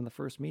against in the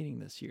first meeting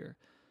this year.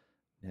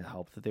 It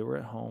helped that they were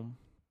at home.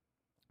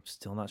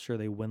 Still not sure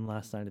they win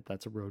last night if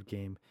that's a road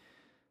game.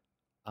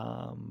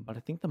 But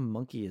I think the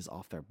monkey is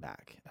off their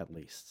back, at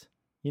least.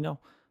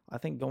 I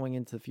think going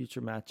into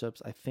future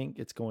matchups, I think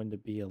it's going to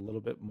be a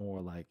little bit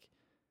more like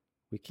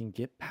we can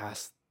get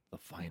past the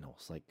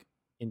finals. Like,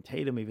 And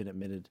Tatum even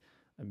admitted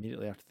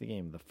immediately after the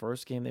game, the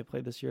first game they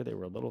played this year, they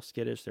were a little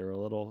skittish, they were a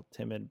little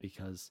timid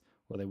because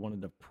or they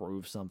wanted to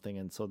prove something,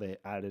 and so they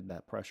added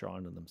that pressure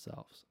onto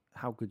themselves.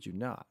 How could you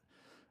not?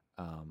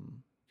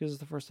 Because it's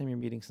the first time you're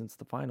meeting since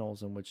the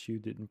finals in which you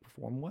didn't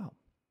perform well.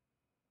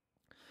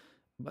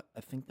 But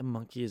I think the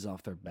monkey is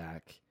off their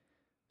back.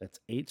 That's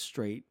 8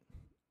 straight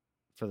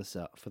for the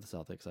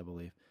Celtics, I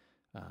believe.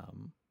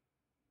 Um,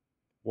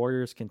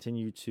 Warriors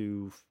continue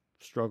to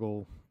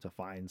struggle to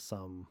find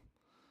some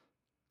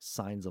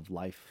signs of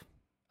life.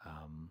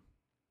 Um,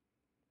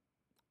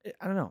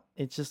 I don't know.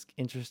 It's just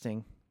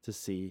interesting to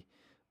see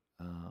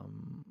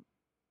um,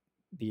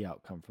 the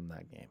outcome from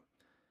that game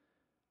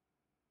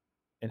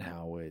and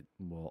how it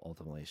will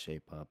ultimately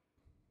shape up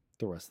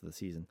the rest of the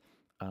season.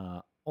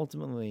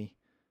 Ultimately,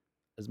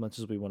 as much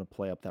as we want to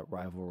play up that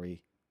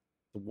rivalry,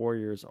 the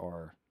Warriors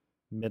are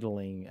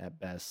middling at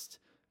best,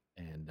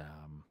 and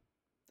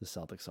the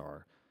Celtics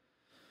are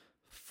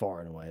far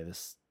and away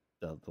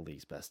the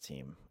league's best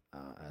team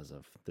as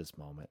of this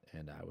moment.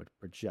 And I would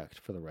project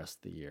for the rest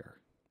of the year,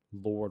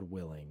 Lord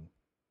willing,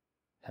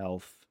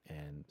 health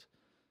and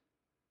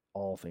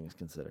all things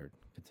considered,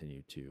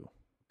 continue to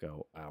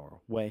go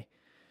our way.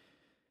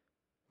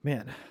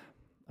 Man,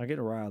 I get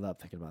riled up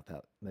thinking about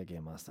that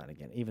game last night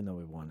again. Even though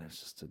we won, it's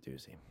just a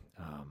doozy.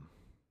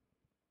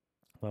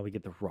 Well, we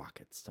get the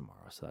Rockets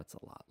tomorrow, so that's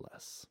a lot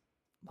less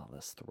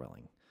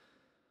thrilling,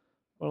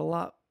 but a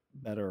lot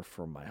better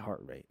for my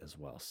heart rate as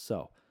well.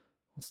 So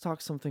let's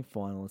talk something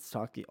fun. Let's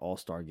talk the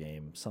All-Star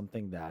game,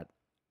 something that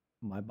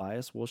my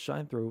bias will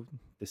shine through.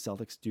 The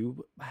Celtics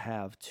do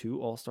have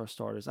 2 All-Star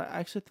starters. I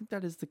actually think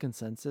that is the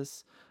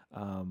consensus.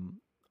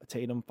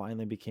 Tatum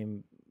finally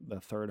became the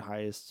 3rd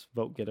highest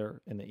vote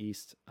getter in the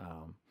East,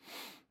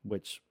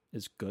 which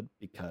is good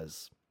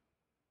because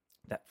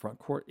that front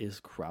court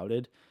is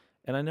crowded.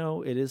 And I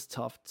know it is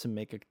tough to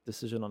make a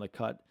decision on a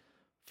cut.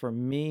 For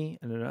me,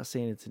 and I'm not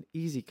saying it's an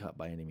easy cut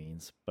by any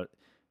means, but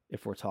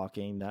if we're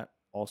talking that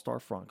all-star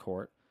front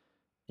court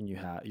and you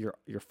have your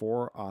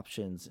 4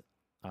 options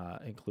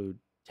include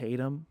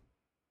Tatum,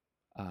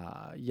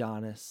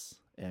 Giannis,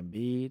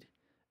 Embiid,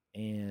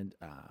 and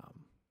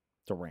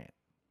Durant.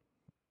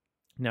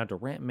 Now,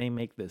 Durant may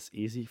make this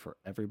easy for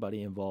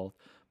everybody involved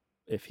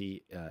if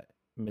he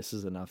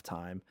misses enough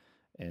time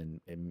and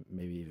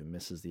maybe even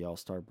misses the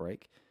All-Star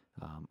break.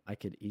 I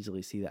could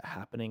easily see that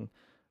happening.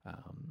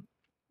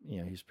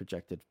 He's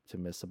projected to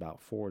miss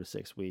about 4 to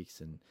 6 weeks,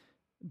 and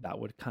that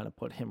would kind of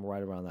put him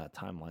right around that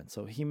timeline.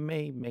 So he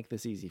may make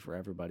this easy for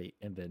everybody,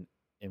 and then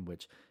in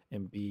which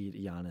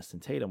Embiid, Giannis,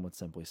 and Tatum would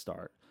simply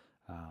start.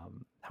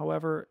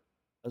 However,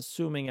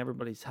 assuming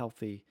everybody's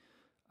healthy,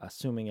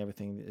 assuming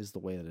everything is the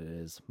way that it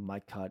is, my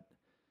cut,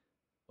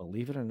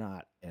 believe it or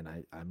not, and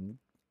I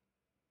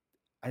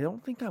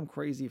don't think I'm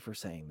crazy for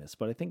saying this,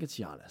 but I think it's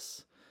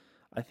Giannis.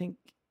 I think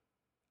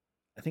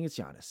it's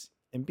Giannis.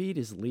 Embiid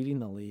is leading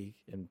the league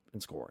in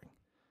scoring.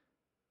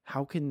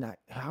 How can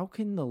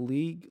the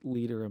league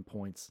leader in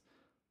points,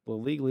 the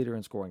league leader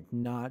in scoring,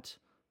 not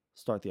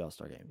start the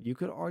All-Star game? You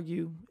could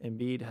argue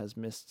Embiid has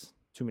missed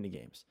too many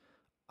games.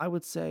 I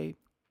would say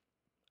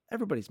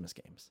everybody's missed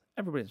games.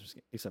 Everybody's missed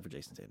games, except for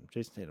Jason Tatum.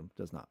 Jason Tatum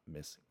does not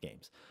miss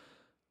games.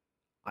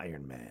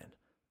 Iron Man.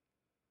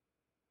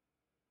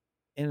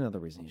 And another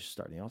reason he should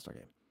start in the All-Star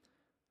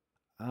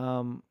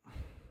game.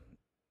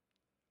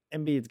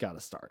 Embiid's got to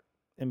start.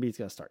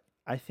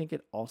 I think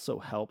it also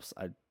helps.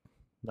 I'm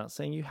not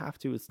saying you have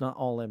to. It's not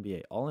all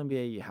NBA. All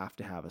NBA, you have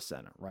to have a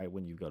center, right,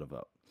 when you go to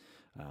vote.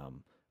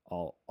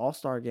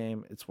 All-Star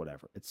game, it's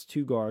whatever. It's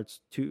 2 guards,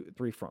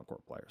 3 front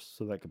court players.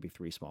 So that could be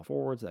 3 small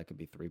forwards. That could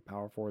be 3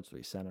 power forwards,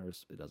 3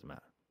 centers. It doesn't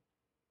matter.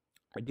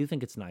 I do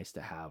think it's nice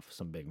to have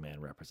some big man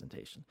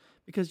representation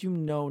because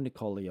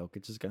Nikola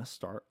Jokic is going to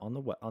start on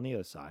the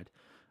other side.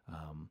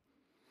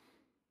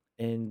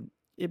 And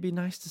it'd be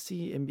nice to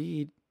see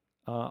Embiid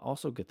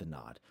also get the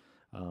nod.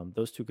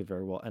 Those two could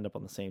very well end up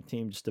on the same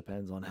team. Just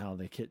depends on how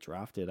they get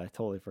drafted. I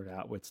totally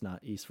forgot it's not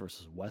East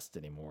versus West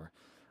anymore.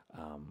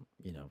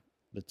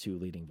 The 2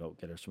 leading vote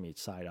getters from each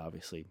side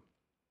obviously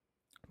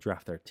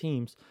draft their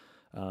teams.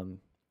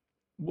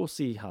 We'll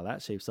see how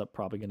that shapes up.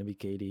 Probably going to be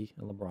KD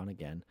and LeBron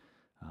again.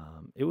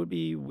 It would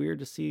be weird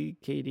to see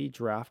KD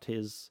draft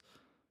his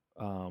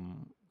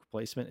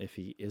replacement if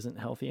he isn't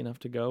healthy enough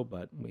to go,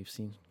 but we've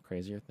seen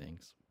crazier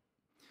things.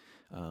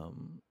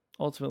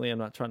 Ultimately, I'm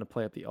not trying to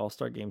play up the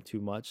All-Star game too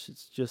much.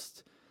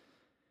 It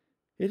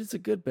is a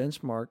good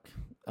benchmark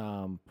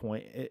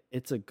point.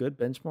 It's a good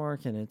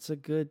benchmark, and it's a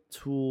good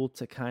tool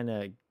to kind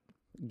of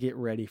get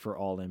ready for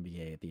all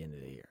NBA at the end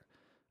of the year.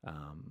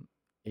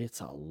 It's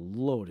a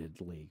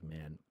loaded league,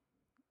 man.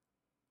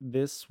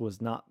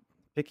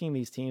 Picking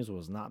these teams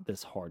was not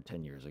this hard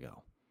 10 years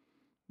ago.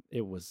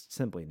 It was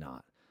simply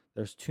not.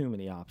 There's too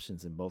many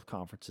options in both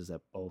conferences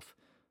at both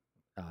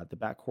the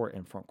backcourt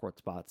and frontcourt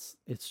spots.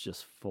 It's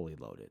just fully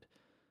loaded.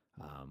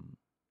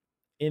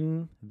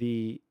 In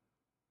the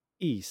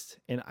East,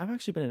 and I've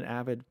actually been an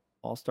avid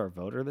All-Star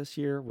voter this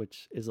year,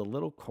 which is a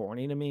little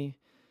corny to me.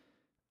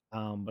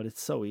 But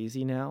it's so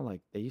easy now.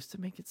 Like they used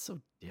to make it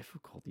so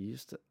difficult.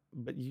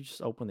 But you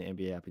just open the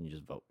NBA app and you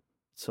just vote.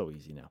 It's so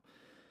easy now.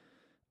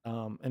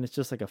 And it's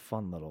just like a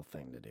fun little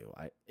thing to do.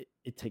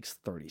 It takes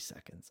 30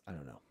 seconds. I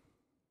don't know.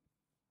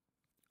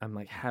 I'm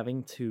like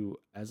having to,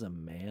 as a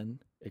man,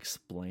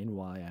 explain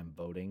why I'm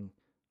voting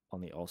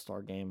on the All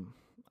Star game.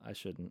 I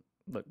shouldn't.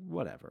 Look,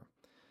 whatever.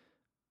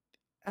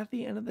 At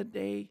the end of the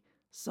day,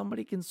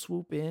 somebody can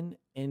swoop in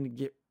and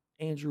get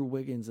Andrew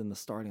Wiggins in the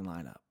starting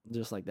lineup,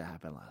 just like that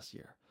happened last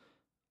year.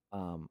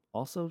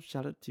 Also,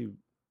 shout out to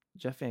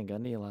Jeff Van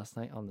Gundy last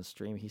night on the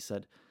stream. He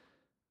said,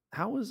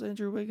 "How was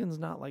Andrew Wiggins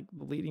not like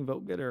the leading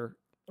vote getter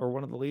or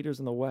one of the leaders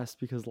in the West?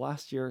 Because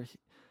last year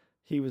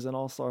he was an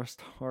all-star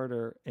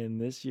starter,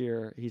 and this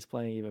year he's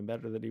playing even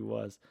better than he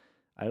was."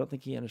 I don't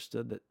think he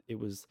understood that it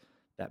was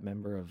that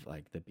member of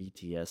like the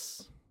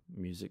BTS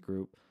music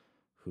group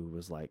who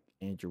was like,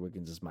 "Andrew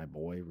Wiggins is my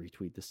boy,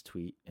 retweet this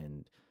tweet,"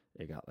 and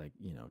it got like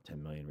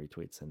 10 million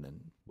retweets, and then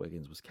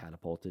Wiggins was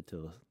catapulted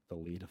to the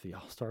lead of the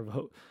All-Star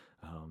vote.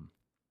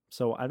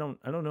 So I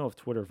don't know if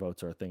Twitter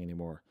votes are a thing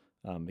anymore,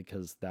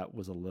 because that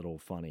was a little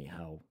funny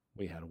how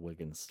we had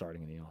Wiggins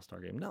starting in the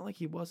All-Star game. Not like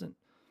he wasn't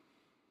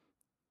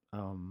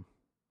um,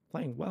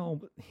 playing well,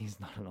 but he's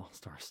not an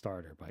All-Star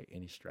starter by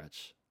any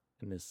stretch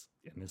in this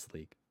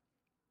league.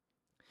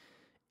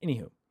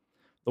 Anywho,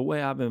 the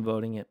way I've been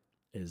voting it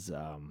is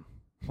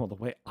the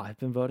way I've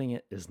been voting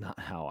it is not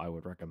how I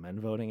would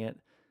recommend voting it.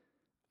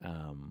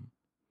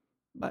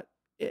 But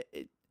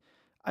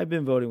I've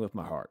been voting with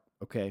my heart.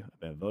 Okay, I've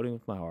been voting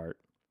with my heart.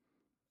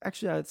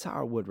 Actually, that's how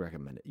I would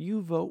recommend it.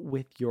 You vote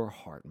with your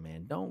heart,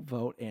 man. Don't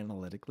vote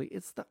analytically.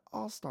 It's the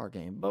All-Star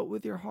game. Vote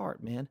with your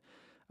heart, man.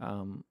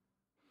 Um,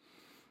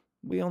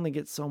 we only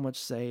get so much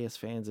say as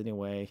fans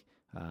anyway,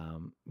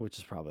 which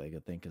is probably a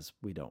good thing because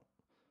we don't.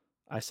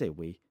 I say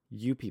we.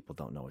 You people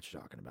don't know what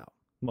you're talking about.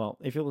 Well,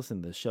 if you're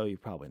listening to the show, you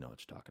probably know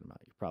what you're talking about.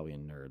 You're probably a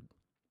nerd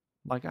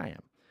like I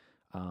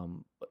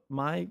am. But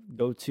my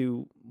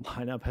go-to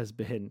lineup has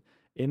been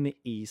in the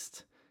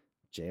East,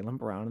 Jaylen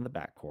Brown in the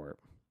backcourt.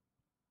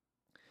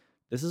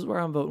 This is where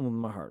I'm voting with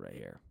my heart right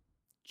here.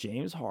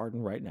 James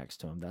Harden right next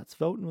to him. That's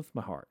voting with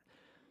my heart.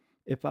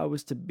 If I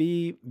was to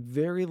be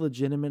very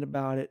legitimate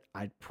about it,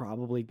 I'd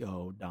probably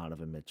go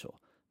Donovan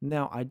Mitchell.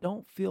 Now, I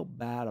don't feel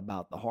bad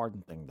about the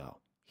Harden thing, though.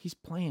 He's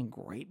playing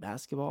great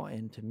basketball,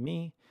 and to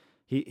me,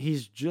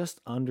 he's just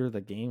under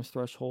the games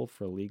threshold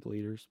for league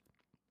leaders.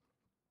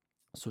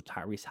 So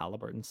Tyrese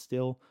Halliburton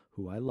still,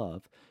 who I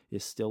love,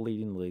 is still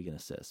leading the league in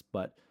assists,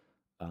 but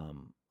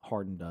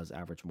Harden does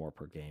average more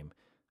per game,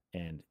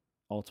 and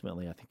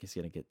ultimately, I think he's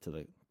going to get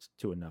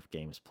to enough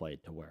games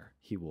played to where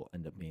he will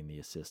end up being the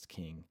assist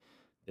king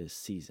this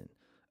season.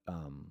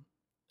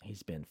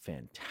 He's been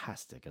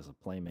fantastic as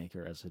a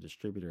playmaker, as a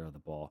distributor of the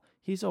ball.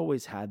 He's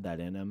always had that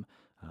in him,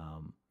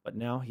 but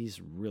now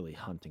he's really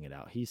hunting it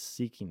out. He's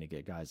seeking to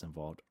get guys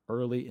involved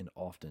early and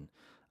often.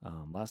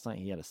 Last night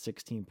he had a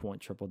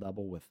 16-point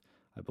triple-double with,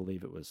 I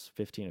believe it was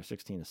 15 or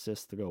 16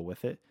 assists to go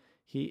with it.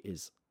 He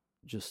is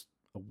just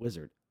a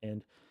wizard.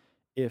 And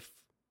if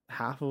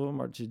half of them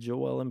are to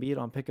Joel Embiid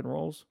on pick and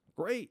rolls,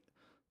 great.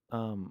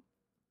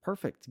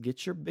 Perfect.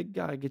 Get your big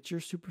guy, get your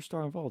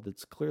superstar involved.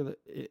 It's clear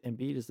that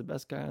Embiid is the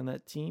best guy on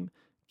that team.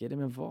 Get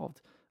him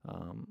involved.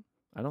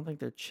 I don't think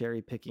they're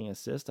cherry picking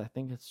assists. I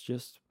think it's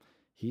just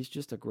he's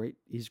great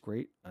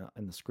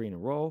in the screen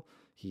and roll.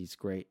 He's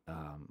great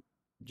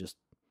just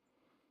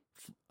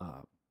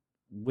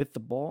with the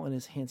ball in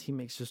his hands. He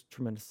makes just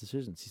tremendous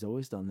decisions. He's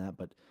always done that,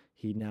 but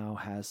he now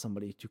has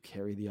somebody to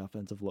carry the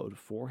offensive load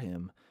for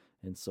him.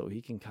 And so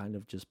he can kind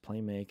of just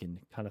play make and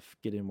kind of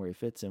get in where he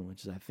fits in,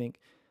 which is, I think,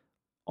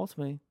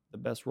 ultimately the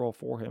best role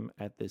for him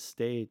at this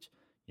stage.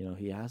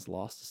 He has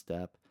lost a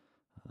step.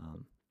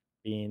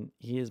 He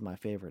is my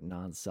favorite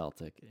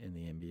non-Celtic in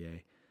the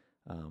NBA.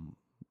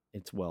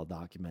 It's well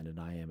documented.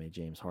 I am a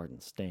James Harden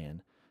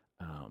stan.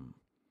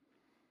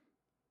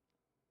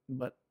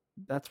 But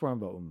that's where I'm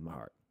voting with my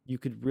heart. You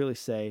could really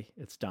say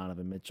it's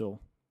Donovan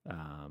Mitchell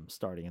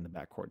starting in the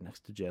backcourt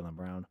next to Jaylen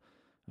Brown.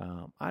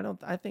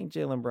 I think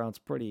Jaylen Brown's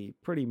pretty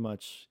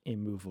much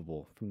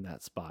immovable from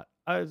that spot.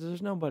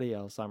 There's nobody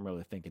else I'm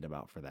really thinking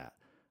about for that.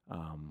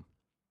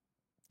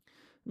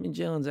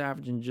 Jaylen's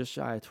averaging just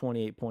shy of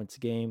 28 points a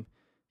game.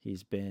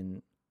 He's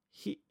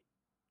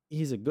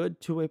a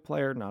good two-way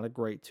player, not a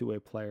great two-way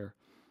player.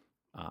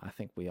 I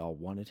think we all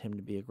wanted him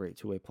to be a great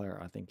two-way player.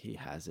 I think he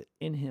has it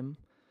in him.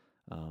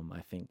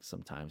 I think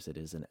sometimes it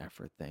is an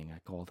effort thing. I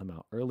called him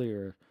out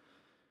earlier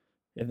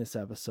in this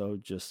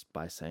episode just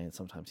by saying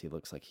sometimes he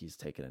looks like he's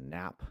taking a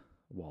nap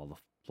while the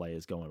play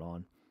is going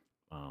on.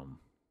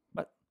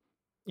 But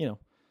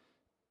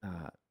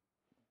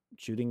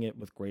shooting it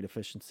with great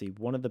efficiency,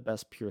 one of the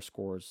best pure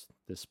scores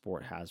this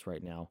sport has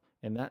right now,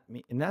 and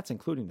that's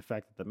including the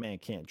fact that the man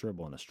can't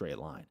dribble in a straight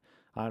line.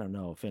 I don't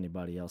know if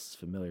anybody else is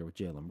familiar with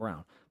Jaylen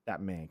Brown.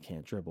 That man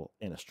can't dribble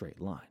in a straight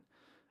line.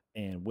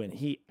 And when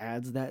he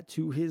adds that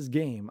to his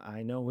game,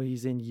 I know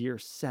he's in year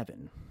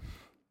 7.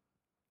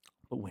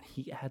 But when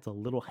he adds a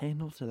little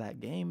handle to that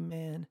game,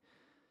 man,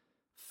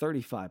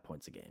 35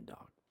 points a game,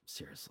 dog.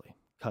 Seriously.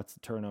 cuts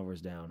the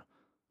turnovers down,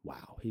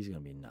 wow, he's going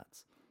to be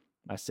nuts.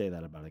 I say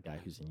that about a guy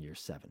who's in year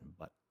 7,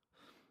 but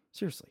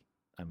seriously,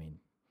 I mean,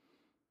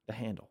 the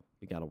handle,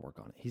 we got to work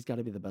on it. He's got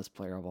to be the best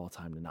player of all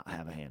time to not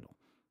have a handle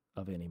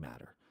of any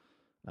matter.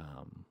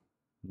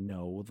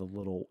 No, the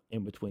little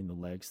in between the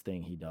legs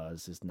thing he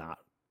does is not,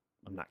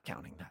 I'm not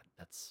counting that.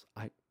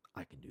 I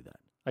can do that.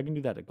 I can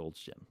do that at Gold's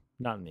Gym,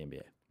 not in the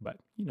NBA, but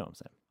you know what I'm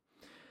saying.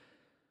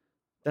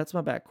 That's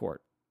my backcourt,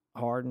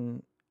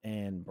 Harden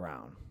and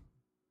Brown.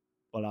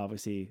 But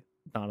obviously,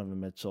 Donovan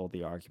Mitchell,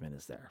 the argument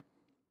is there.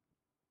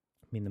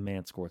 I mean, the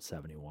man scored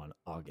 71.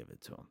 I'll give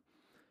it to him.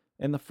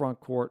 In the front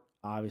court,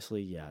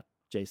 obviously, yeah,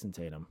 Jason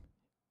Tatum.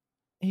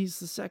 He's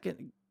the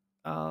second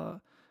guy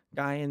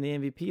in the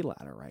MVP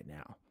ladder right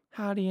now.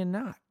 How do you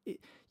not?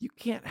 You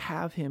can't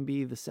have him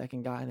be the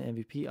second guy in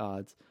the MVP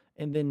odds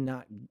and then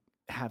not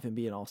have him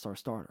be an all-star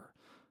starter.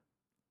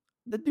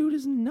 The dude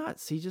is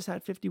nuts. He just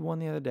had 51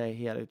 the other day.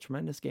 He had a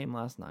tremendous game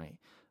last night.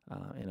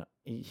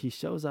 He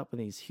shows up in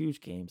these huge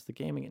games. The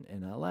game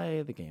in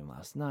LA, the game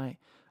last night.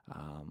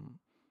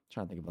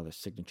 Trying to think of other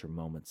signature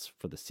moments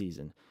for the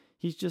season.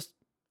 He's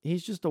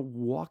just a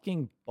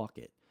walking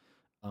bucket.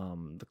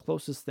 The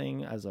closest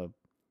thing I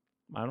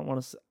don't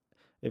want to say,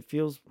 it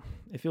feels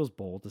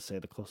bold to say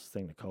the closest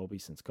thing to Kobe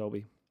since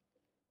Kobe.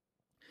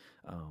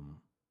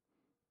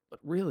 But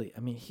really, I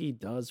mean, he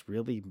does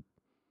really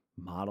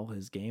model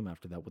his game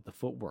after that with the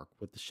footwork,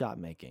 with the shot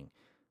making.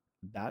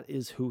 That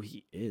is who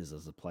he is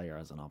as a player,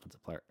 as an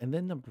offensive player. And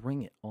then to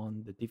bring it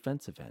on the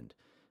defensive end.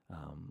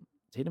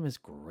 Tatum is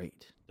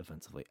great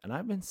defensively. And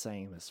I've been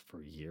saying this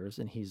for years,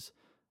 and he's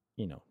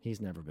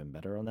never been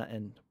better on that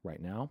end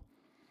right now.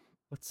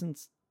 But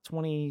since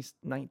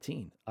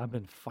 2019, I've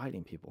been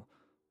fighting people.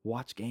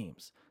 Watch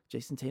games.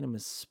 Jason Tatum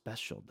is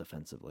special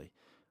defensively.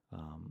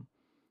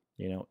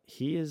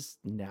 He is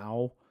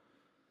now,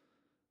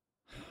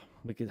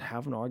 we could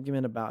have an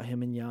argument about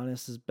him and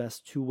Giannis as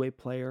best two-way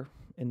player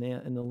in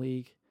the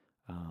league.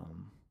 I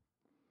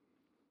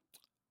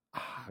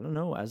don't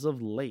know. As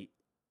of late,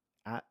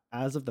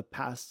 as of the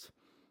past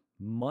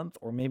month,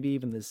 or maybe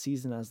even this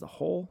season as the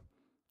whole,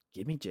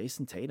 give me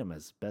Jason Tatum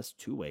as best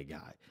two-way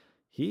guy.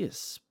 He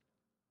is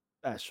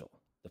special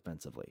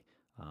defensively.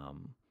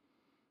 I'm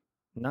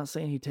not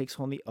saying he takes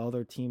on the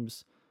other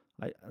teams.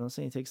 I'm not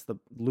saying he takes the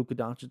Luka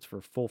Doncic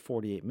for full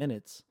 48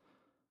 minutes,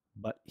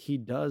 but he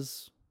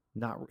does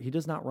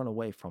not run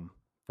away from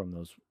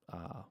those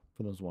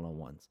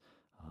one-on-ones.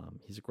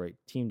 He's a great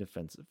team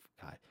defensive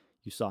guy.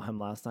 You saw him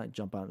last night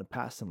jump out in the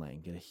passing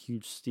lane, get a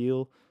huge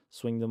steal,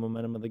 swing the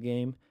momentum of the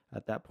game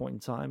at that point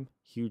in time.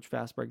 Huge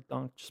fast break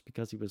dunk just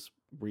because he was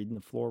reading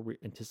the floor,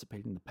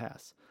 anticipating the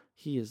pass.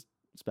 He is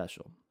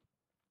special.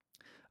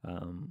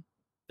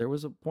 There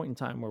was a point in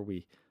time where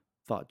we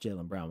thought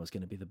Jaylen Brown was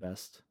going to be the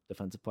best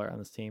defensive player on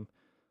this team,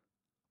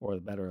 or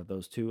the better of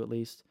those two at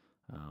least.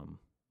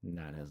 And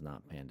that has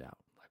not panned out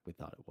like we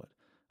thought it would.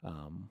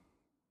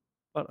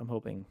 But I'm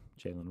hoping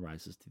Jaylen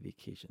rises to the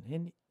occasion.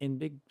 And in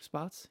big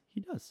spots,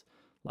 he does.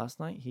 Last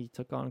night, he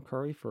took on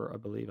Curry for, I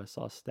believe I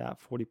saw a stat,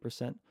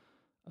 40%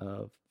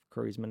 of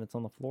Curry's minutes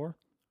on the floor.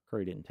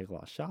 Curry didn't take a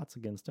lot of shots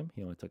against him.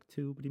 He only took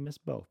 2, but he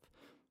missed both.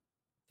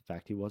 The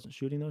fact he wasn't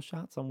shooting those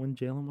shots on when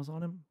Jaylen was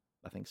on him,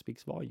 I think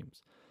speaks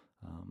volumes.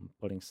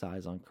 Putting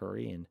size on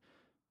Curry and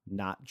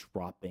not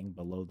dropping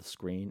below the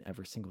screen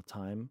every single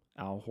time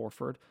Al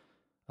Horford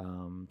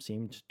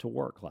seemed to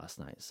work last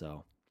night.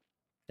 So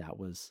there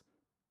was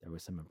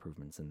some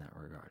improvements in that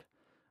regard.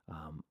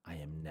 I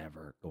am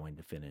never going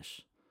to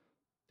finish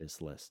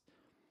this list.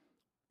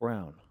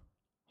 Brown,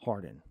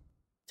 Harden,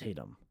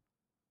 Tatum,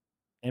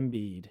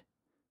 Embiid.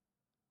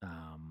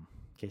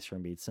 Case for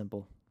Embiid,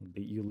 simple.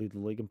 You lead the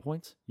league in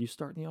points. You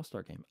start in the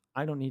All-Star game.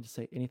 I don't need to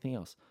say anything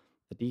else.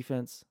 The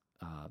defense,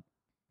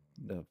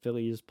 the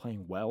Philly is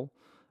playing well.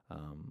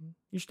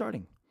 You're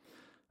starting.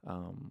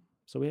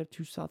 So we have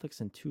 2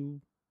 Celtics and 2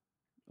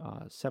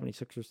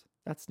 76ers.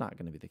 That's not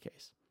going to be the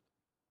case.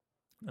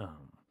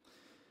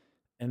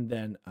 And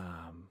then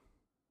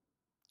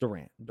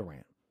Durant.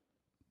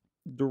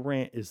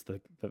 Durant is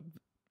the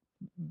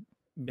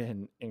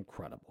been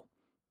incredible.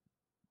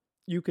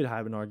 You could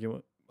have an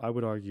argument. I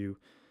would argue,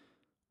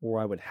 or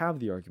I would have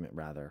the argument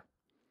rather.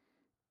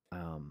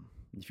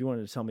 If you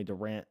wanted to tell me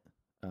Durant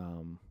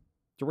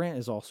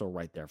is also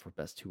right there for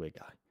best two-way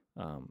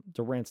guy.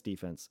 Durant's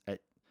defense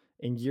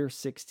in year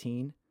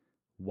 16,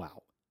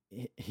 wow,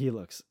 he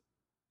looks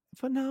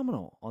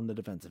phenomenal on the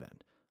defensive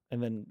end.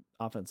 And then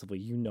offensively,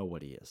 you know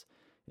what he is.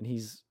 And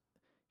he's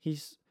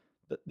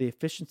the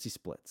efficiency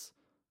splits.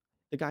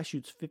 The guy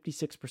shoots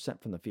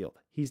 56% from the field.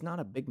 He's not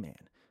a big man.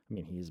 I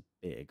mean, he's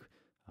big,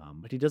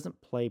 but he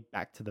doesn't play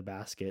back to the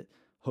basket,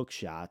 hook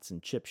shots,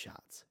 and chip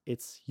shots.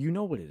 You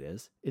know what it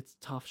is. It's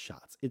tough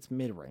shots. It's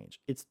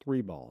mid-range. It's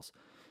 3 balls.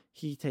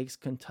 He takes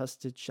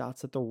contested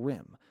shots at the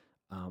rim.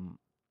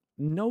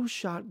 No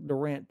shot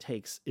Durant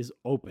takes is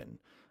open.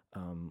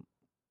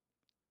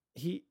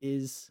 He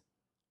is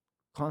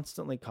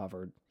constantly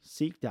covered,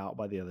 seeked out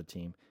by the other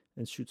team,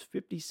 and shoots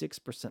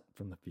 56%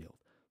 from the field.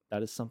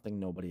 That is something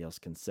nobody else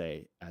can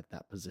say at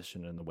that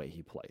position and the way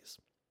he plays.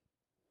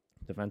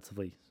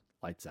 Defensively,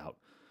 lights out.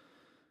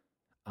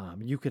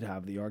 You could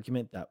have the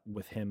argument that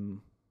with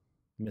him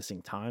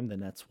missing time, the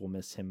Nets will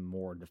miss him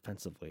more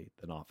defensively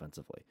than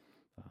offensively,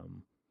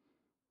 um,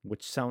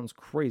 which sounds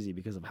crazy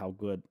because of how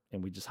good,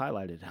 and we just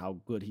highlighted how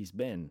good he's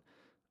been.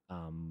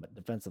 But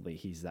defensively,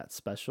 he's that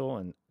special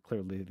and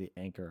clearly the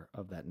anchor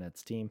of that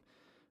Nets team.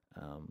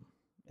 Um,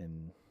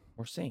 and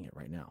we're seeing it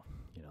right now.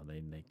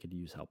 They could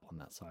use help on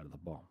that side of the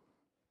ball.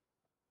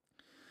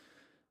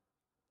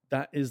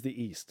 That is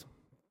the East.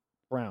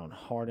 Brown,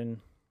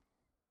 Harden,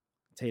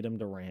 Tatum,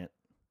 Durant,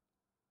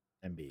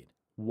 Embiid.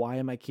 Why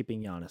am I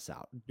keeping Giannis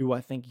out? Do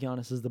I think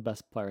Giannis is the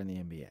best player in the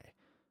NBA?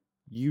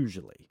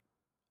 Usually.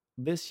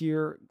 This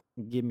year,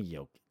 give me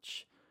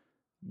Jokic.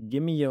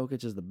 Give me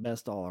Jokic as the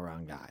best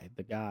all-around guy.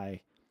 The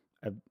guy,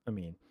 I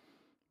mean,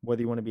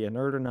 whether you want to be a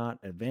nerd or not,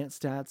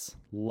 advanced stats,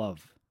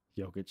 love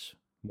Jokic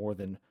more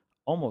than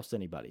almost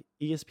anybody.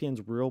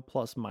 ESPN's real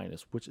plus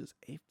minus, which is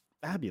a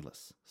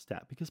fabulous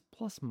stat because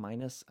plus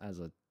minus as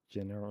a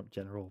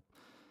general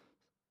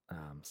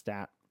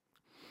stat,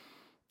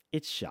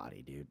 it's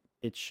shoddy, dude.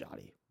 It's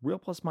shoddy. Real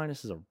plus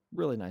minus is a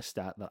really nice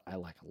stat that I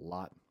like a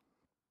lot.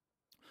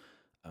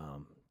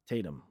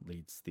 Tatum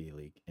leads the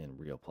league in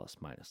real plus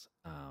minus.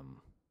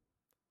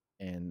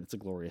 And it's a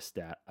glorious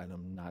stat.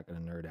 I'm not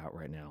going to nerd out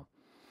right now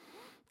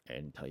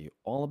and tell you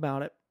all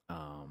about it.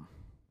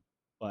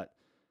 But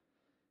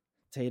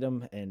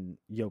Tatum and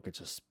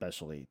Jokic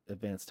especially,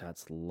 advanced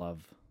stats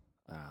love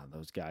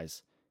those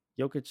guys.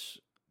 Jokic,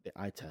 the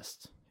eye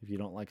test. If you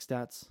don't like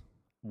stats,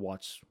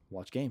 watch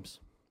games.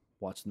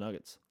 Watch the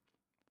Nuggets.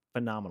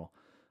 Phenomenal.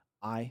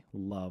 I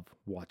love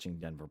watching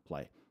Denver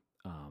play.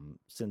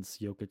 Since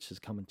Jokic has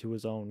come into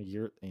his own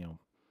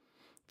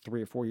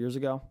 3 or 4 years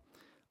ago,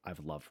 I've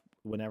loved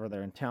whenever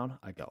they're in town,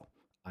 I go.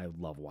 I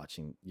love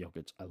watching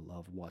Jokic. I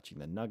love watching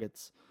the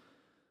Nuggets.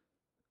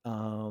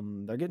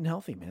 They're getting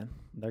healthy, man.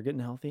 They're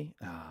getting healthy.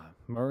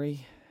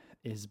 Murray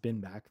has been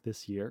back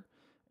this year.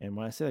 And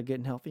when I say they're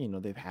getting healthy,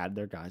 they've had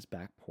their guys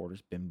back.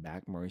 Porter's been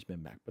back. Murray's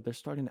been back. But they're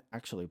starting to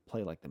actually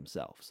play like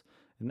themselves.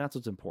 And that's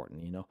what's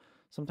important,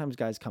 Sometimes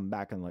guys come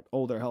back and like,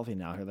 oh, they're healthy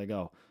now. Here they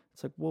go.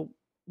 It's like, well,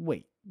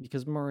 wait.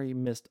 Because Murray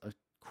missed a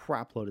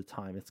crap load of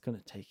time. It's going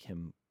to take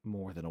him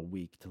more than a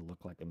week to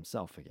look like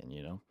himself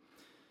again,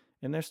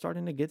 And they're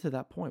starting to get to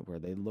that point where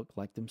they look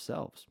like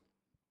themselves.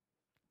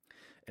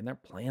 And they're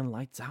playing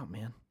lights out,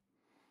 man.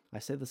 I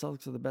say the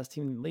Celtics are the best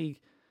team in the league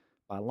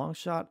by a long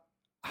shot.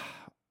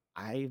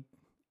 I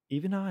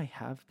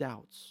have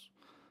doubts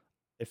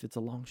if it's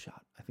a long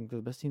shot. I think they're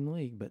the best team in the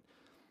league, but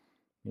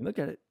look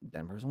at it.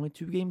 Denver's only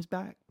 2 games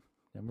back.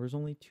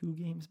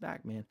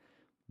 Man.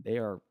 They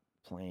are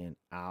playing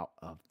out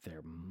of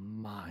their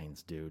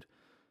minds, dude.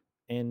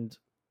 And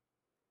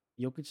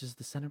Jokic is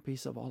the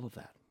centerpiece of all of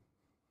that.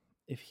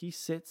 If he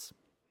sits,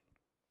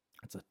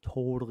 it's a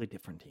totally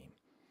different team.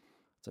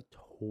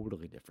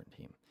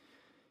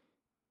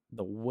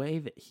 The way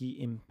that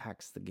he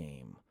impacts the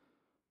game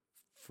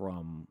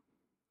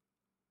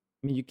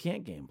you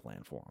can't game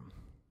plan for him,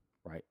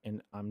 right?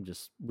 And I'm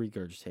just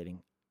regurgitating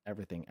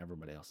everything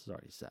everybody else has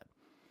already said.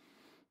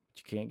 But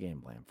you can't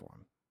game plan for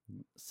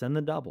him. Send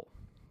the double.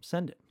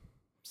 Send it.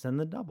 Send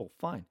the double.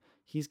 Fine.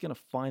 He's going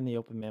to find the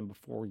open man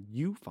before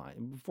you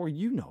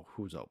know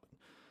who's open.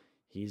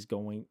 He's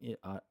going,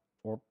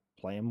 or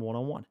play him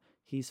one-on-one.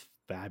 He's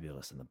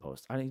fabulous in the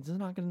post. He does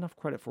not get enough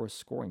credit for his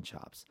scoring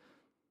chops.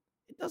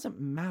 It doesn't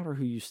matter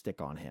who you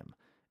stick on him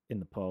in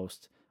the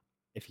post.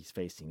 If he's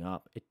facing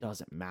up, it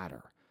doesn't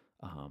matter.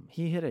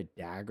 He hit a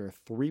dagger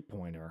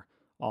 3-pointer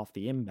off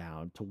the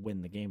inbound to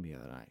win the game the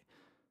other night.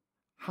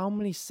 How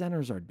many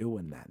centers are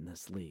doing that in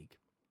this league?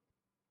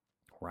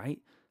 Right?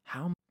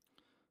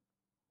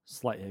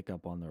 Slight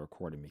hiccup on the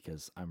recording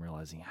because I'm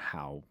realizing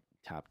how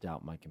tapped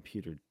out my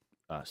computer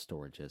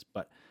storage is.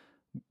 But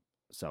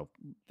so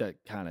that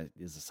kind of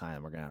is a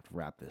sign we're going to have to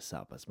wrap this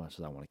up as much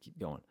as I want to keep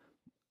going.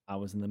 I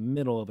was in the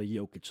middle of a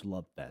Jokic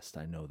love fest.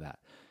 I know that.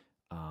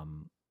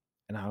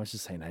 And I was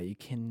just saying that you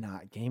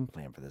cannot game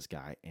plan for this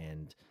guy.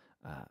 And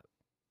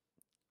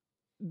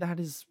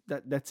that's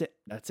it.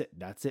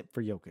 That's it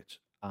for Jokic.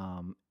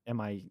 Am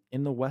I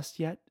in the West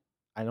yet?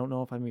 I don't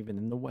know if I'm even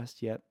in the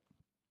West yet.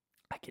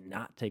 I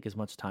cannot take as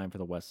much time for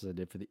the West as I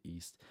did for the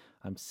East.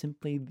 I'm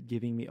simply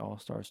giving the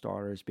all-star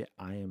starters, but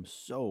I am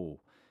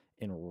so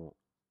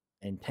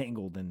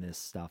entangled in this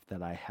stuff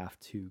that I have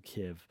to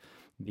give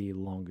the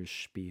longest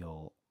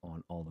spiel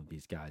on all of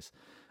these guys.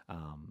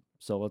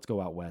 So let's go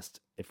out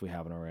West if we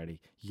haven't already.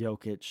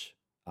 Jokic,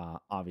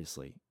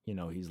 obviously,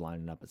 he's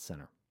lining up at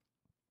center.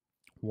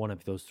 One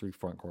of those 3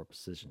 front court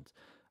positions.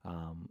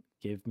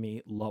 Give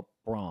me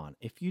LeBron.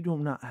 If you do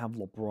not have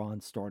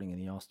LeBron starting in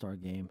the All-Star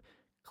game,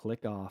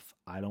 click off.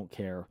 I don't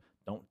care.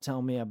 Don't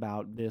tell me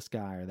about this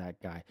guy or that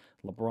guy.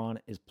 LeBron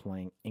is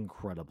playing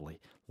incredibly.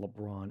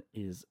 LeBron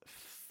is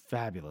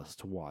fabulous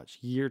to watch.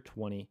 Year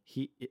 20.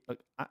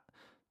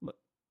 Look,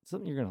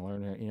 something you're going to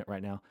learn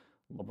right now.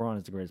 LeBron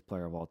is the greatest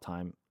player of all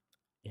time,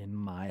 in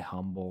my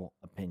humble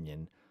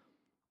opinion.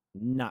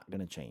 Not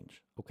going to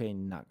change. Okay,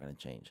 not going to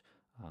change.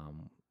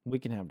 We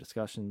can have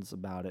discussions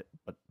about it,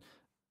 but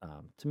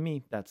To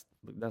me, that's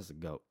a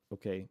GOAT,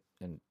 okay?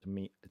 And to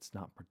me, it's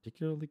not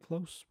particularly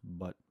close,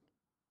 but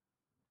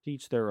to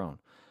each their own.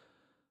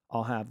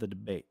 I'll have the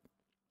debate.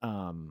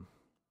 Um,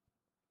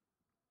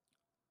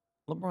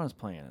 LeBron's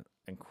playing at an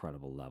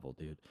incredible level,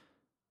 dude.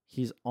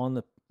 He's on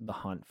the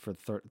hunt for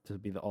to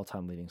be the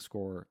all-time leading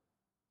scorer.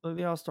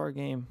 The All-Star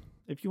game,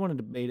 if you want to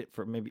debate it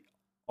for maybe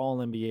all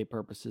NBA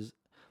purposes,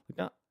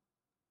 like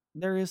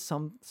there is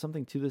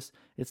something to this.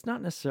 It's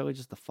not necessarily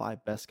just the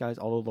 5 best guys,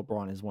 although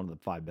LeBron is one of the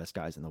 5 best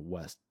guys in the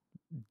West.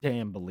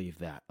 Damn, believe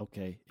that,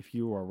 okay? If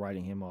you are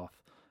writing him off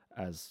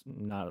as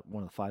not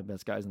one of the 5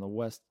 best guys in the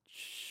West,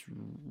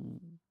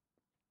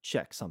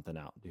 check something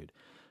out, dude.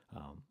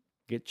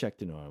 Get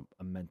checked into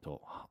a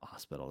mental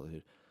hospital,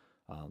 dude.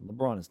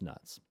 LeBron is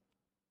nuts.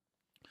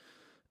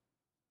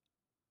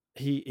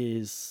 He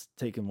is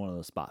taking one of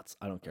those spots.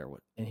 I don't care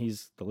what. And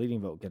he's the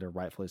leading vote getter,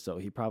 rightfully so.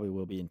 He probably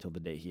will be until the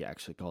day he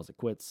actually calls it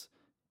quits.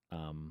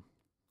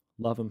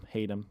 Love him,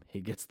 hate him,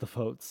 he gets the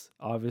votes.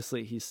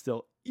 Obviously, he's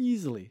still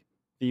easily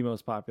the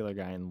most popular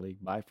guy in the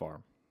league by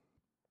far.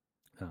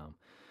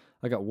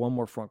 I got one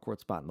more front court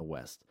spot in the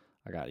West.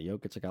 I got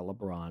Jokic, I got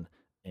LeBron,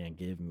 and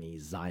give me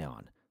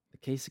Zion. The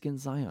case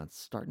against Zion's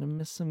starting to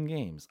miss some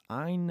games.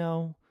 I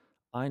know.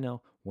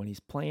 When he's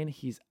playing,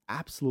 he's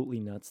absolutely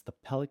nuts. The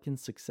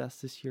Pelicans'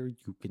 success this year,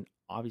 you can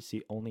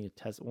obviously only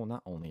attest. Well,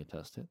 not only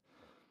attest it.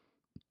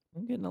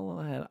 I'm getting a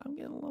little ahead. I'm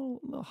getting a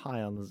little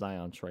high on the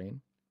Zion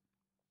train.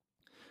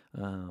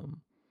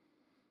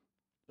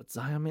 But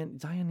Zion, man,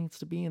 Zion needs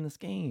to be in this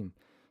game.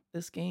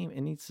 This game,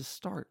 it needs to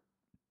start.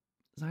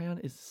 Zion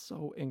is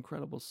so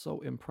incredible,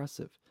 so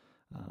impressive.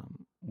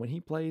 When he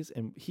plays,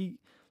 and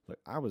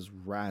I was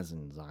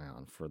razzing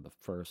Zion for the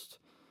first.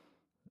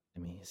 I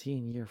mean, is he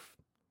in year?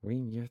 We're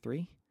in year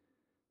 3.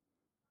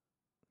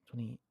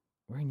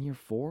 We're in year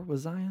 4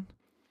 with Zion.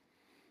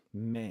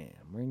 Man,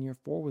 we're in year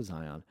 4 with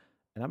Zion,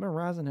 and I've been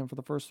razzing him for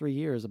the first 3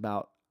 years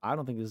about. I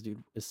don't think this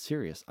dude is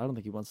serious. I don't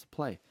think he wants to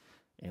play.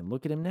 And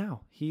look at him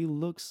now. He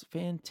looks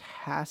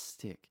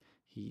fantastic.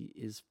 He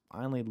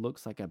finally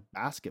looks like a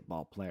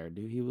basketball player,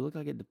 dude. He looked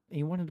like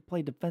he wanted to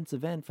play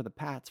defensive end for the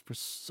Pats for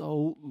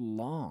so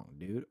long,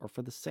 dude, or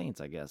for the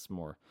Saints, I guess,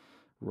 more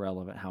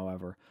relevant.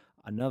 However,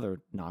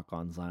 another knock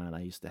on Zion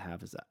I used to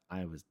have is that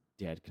I was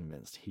dead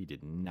convinced he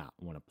did not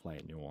want to play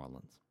in New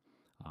Orleans.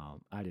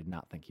 I did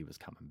not think he was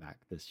coming back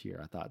this year.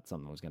 I thought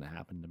something was going to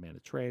happen, demand a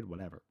trade,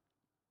 whatever.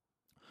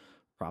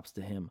 Props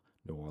to him.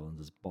 New Orleans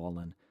is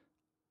balling.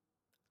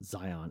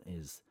 Zion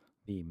is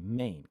the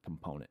main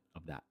component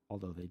of that,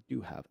 although they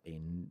do have a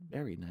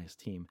very nice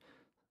team.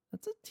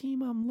 That's a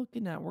team I'm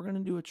looking at. We're going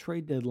to do a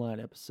trade deadline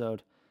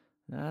episode.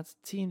 That's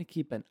a team to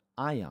keep an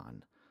eye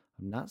on.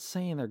 I'm not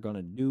saying they're going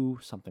to do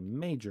something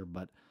major,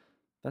 but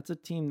that's a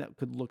team that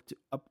could look to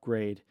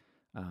upgrade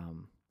a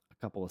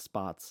couple of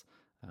spots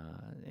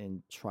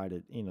and try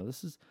to,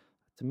 this is,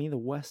 to me, the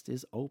West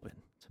is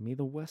open.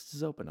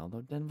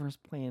 Although Denver's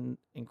playing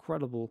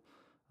incredible,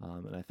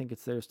 and I think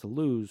it's theirs to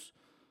lose.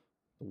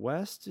 The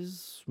West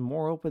is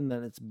more open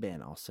than it's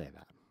been. I'll say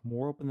that.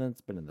 More open than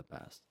it's been in the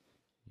past.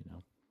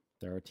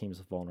 There are teams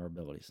with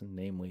vulnerabilities, and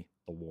namely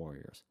the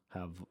Warriors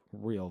have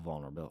real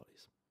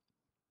vulnerabilities.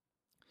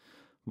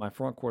 My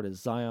front court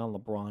is Zion,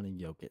 LeBron, and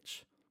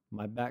Jokic.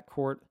 My back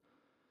court,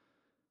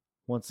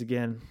 once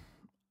again,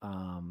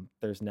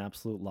 there's an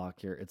absolute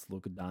lock here. It's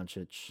Luka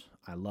Doncic.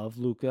 I love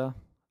Luka,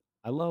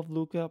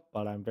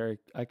 but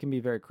I can be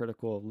very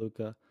critical of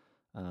Luka.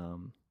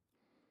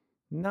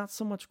 Not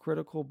so much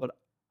critical, but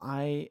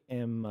I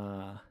am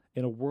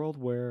in a world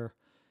where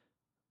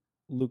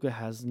Luka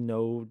has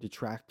no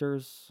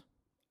detractors.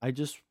 I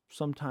just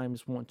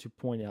sometimes want to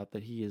point out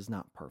that he is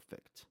not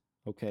perfect.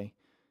 Okay,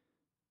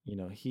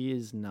 he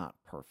is not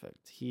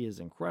perfect. He is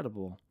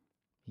incredible.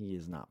 He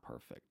is not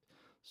perfect.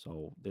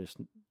 So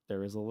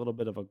there is a little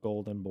bit of a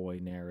golden boy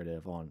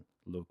narrative on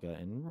Luka,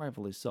 and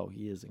rightfully so.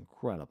 He is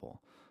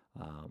incredible.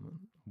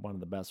 One of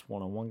the best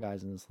one-on-one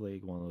guys in this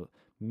league.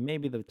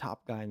 Maybe the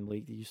top guy in the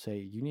league that you say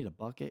you need a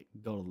bucket,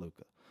 go to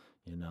Luka.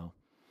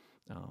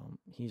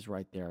 He's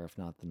right there, if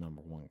not the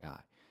number one guy.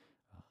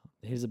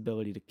 His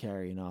ability to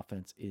carry an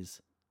offense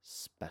is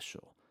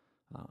special.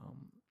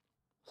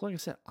 So like I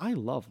said, I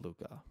love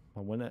Luka.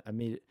 I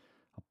made it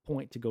a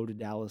point to go to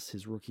Dallas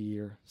his rookie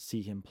year,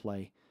 see him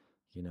play.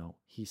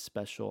 He's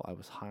special. I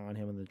was high on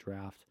him in the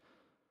draft.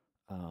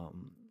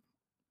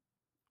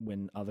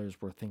 When others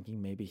were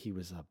thinking maybe he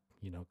was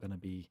going to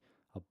be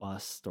a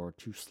bust or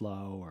too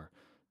slow or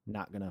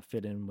not going to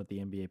fit in with the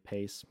NBA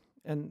pace.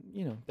 And,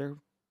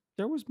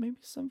 there was maybe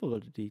some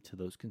validity to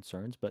those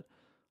concerns, but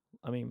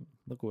I mean,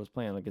 Luka was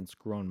playing against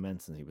grown men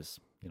since he was,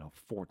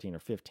 14 or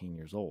 15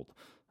 years old.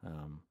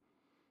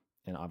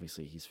 And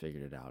obviously he's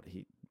figured it out.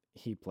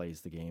 He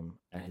plays the game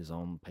at his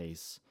own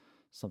pace,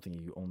 something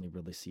you only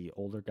really see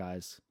older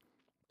guys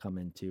come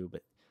into.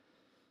 But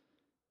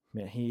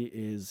man,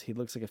 he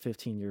looks like a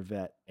 15-year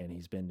vet, and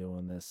he's been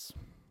doing this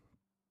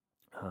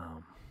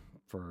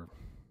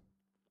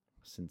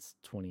since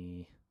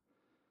 20.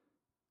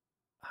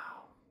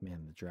 Oh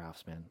man, the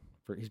drafts, man.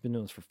 He's been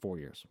doing this for 4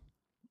 years.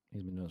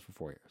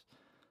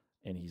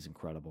 and he's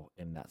incredible,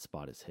 and that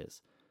spot is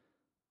his.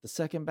 The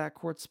second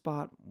backcourt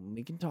spot,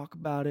 we can talk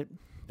about it.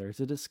 There's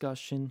a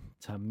discussion.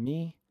 To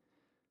me,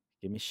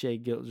 give me Shai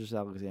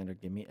Gilgeous-Alexander,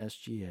 give me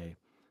SGA.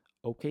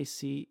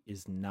 OKC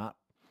is not.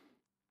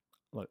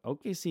 Look,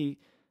 OKC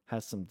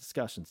has some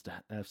discussions to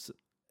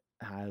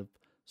have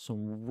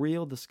some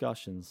real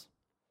discussions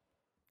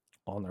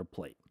on their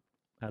plate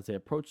as they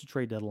approach the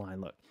trade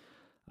deadline. Look,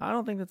 I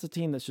don't think that's a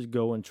team that should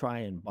go and try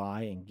and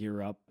buy and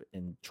gear up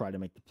and try to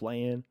make the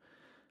play in.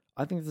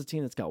 I think it's a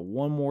team that's got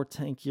one more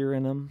tank year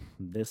in them,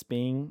 this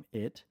being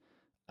it.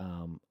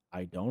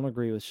 I don't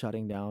agree with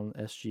shutting down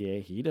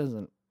SGA. He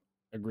doesn't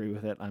agree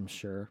with it, I'm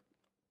sure.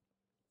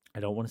 I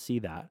don't want to see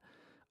that.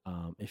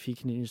 If he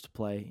continues to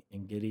play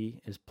and Giddey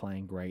is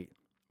playing great,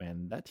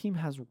 and that team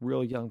has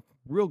real young,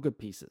 real good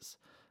pieces.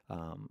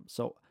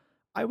 So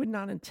I would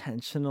not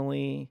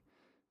intentionally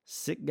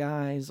sit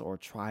guys or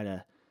try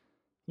to,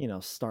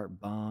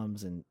 start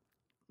bombs. And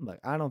like,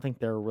 I don't think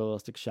they're a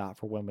realistic shot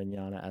for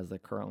Wembanyama as they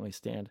currently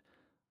stand.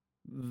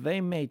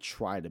 They may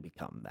try to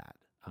become that.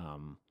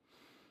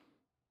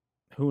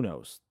 Who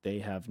knows? They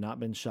have not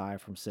been shy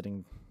from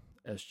sitting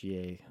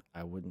SGA.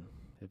 I wouldn't,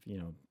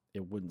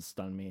 it wouldn't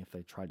stun me if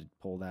they tried to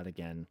pull that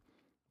again.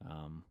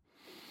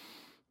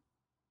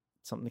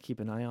 Something to keep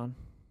an eye on.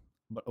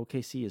 But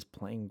OKC is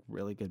playing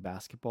really good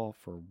basketball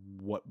for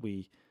what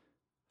we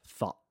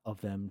thought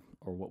of them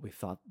or what we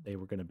thought they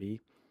were going to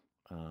be.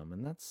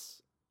 And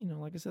that's,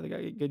 like I said, they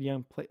got good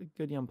young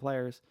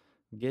players.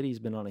 Giddey's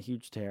been on a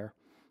huge tear.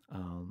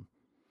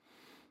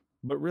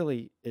 But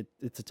really,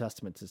 it's a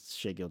testament to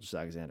Shai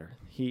Gilgeous-Alexander.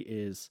 He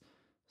is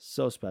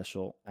so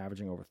special,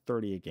 averaging over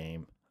 30 a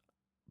game,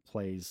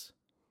 plays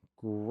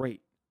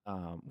great,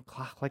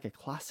 like a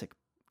classic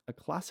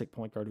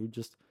point guard who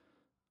just,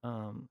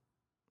 I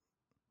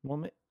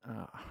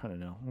don't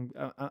know.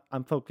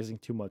 I'm focusing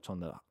too much on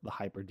the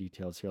hyper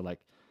details here. Like,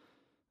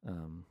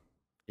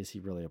 is he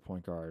really a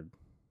point guard?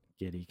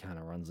 Giddey kind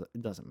of runs.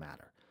 It doesn't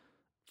matter.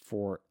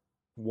 For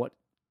what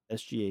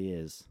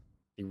SGA is,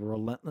 the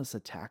relentless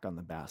attack on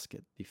the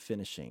basket, the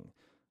finishing.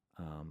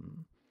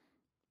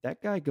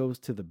 That guy goes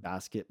to the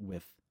basket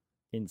with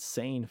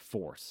insane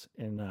force,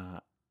 and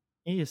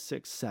he is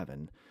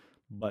 6'7",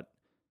 but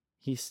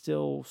he's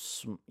still,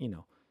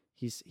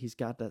 he's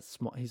got that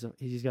small.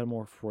 He's got a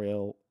more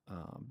frail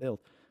build,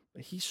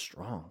 but he's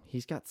strong.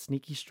 He's got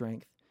sneaky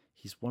strength.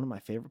 He's one of my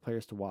favorite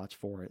players to watch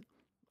for it.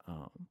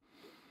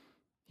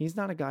 He's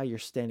not a guy you're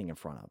standing in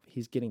front of.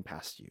 He's getting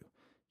past you.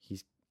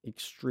 He's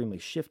extremely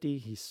shifty.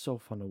 He's so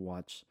fun to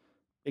watch.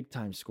 Big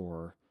time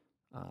scorer.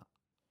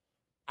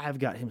 I've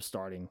got him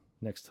starting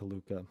next to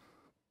Luka.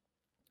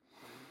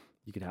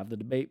 You could have the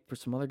debate for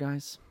some other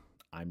guys.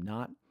 I'm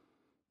not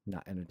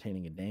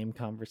entertaining a name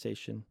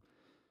conversation.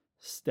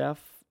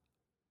 Steph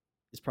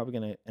is probably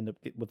going to end up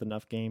with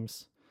enough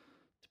games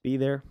to be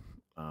there.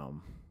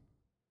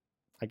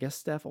 I guess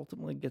Steph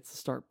ultimately gets the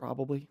start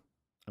probably.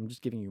 I'm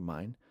just giving you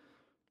mine.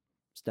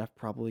 Steph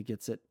probably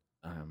gets it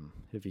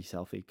if he's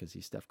healthy because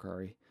he's Steph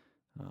Curry.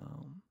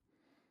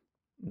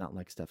 Not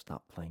like Steph's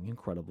not playing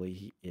incredibly.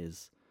 He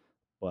is.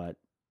 But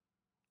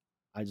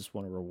I just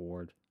want to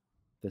reward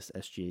this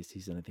SGA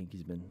season. I think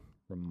he's been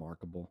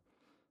remarkable.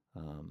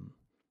 I'm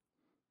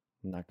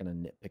not going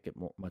to nitpick it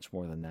much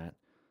more than that.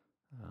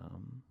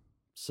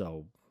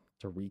 So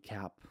to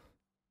recap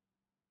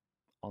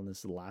on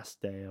this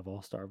last day of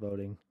All-Star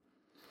voting,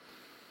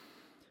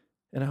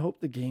 and I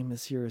hope the game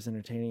this year is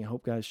entertaining. I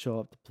hope guys show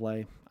up to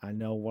play. I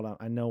know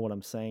what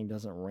I'm saying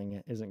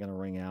isn't going to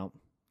ring out.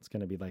 It's going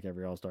to be like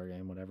every All-Star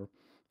game, whatever.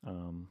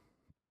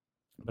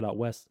 But out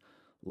west,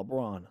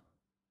 LeBron,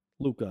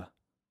 Luka,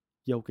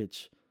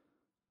 Jokic,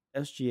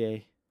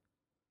 SGA,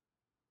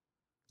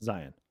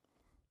 Zion.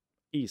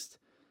 East,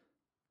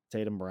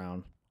 Tatum,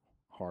 Brown,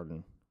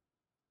 Harden,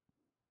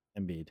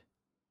 Embiid.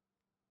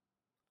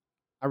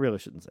 I really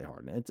shouldn't say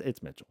Harden.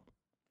 It's Mitchell.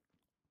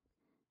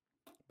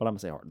 But I'm going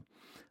to say Harden.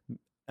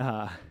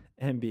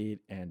 Embiid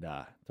and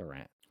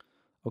Durant.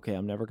 Okay,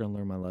 I'm never going to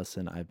learn my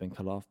lesson. I've been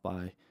cut off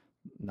by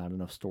not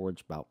enough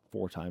storage about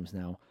 4 times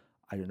now.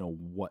 I don't know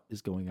what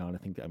is going on. I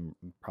think I'm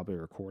probably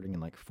recording in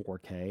like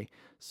 4K,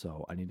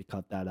 so I need to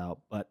cut that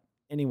out. But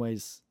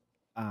anyways,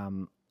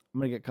 I'm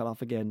going to get cut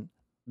off again.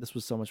 This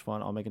was so much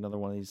fun. I'll make another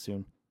one of these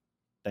soon.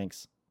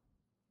 Thanks.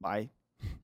 Bye.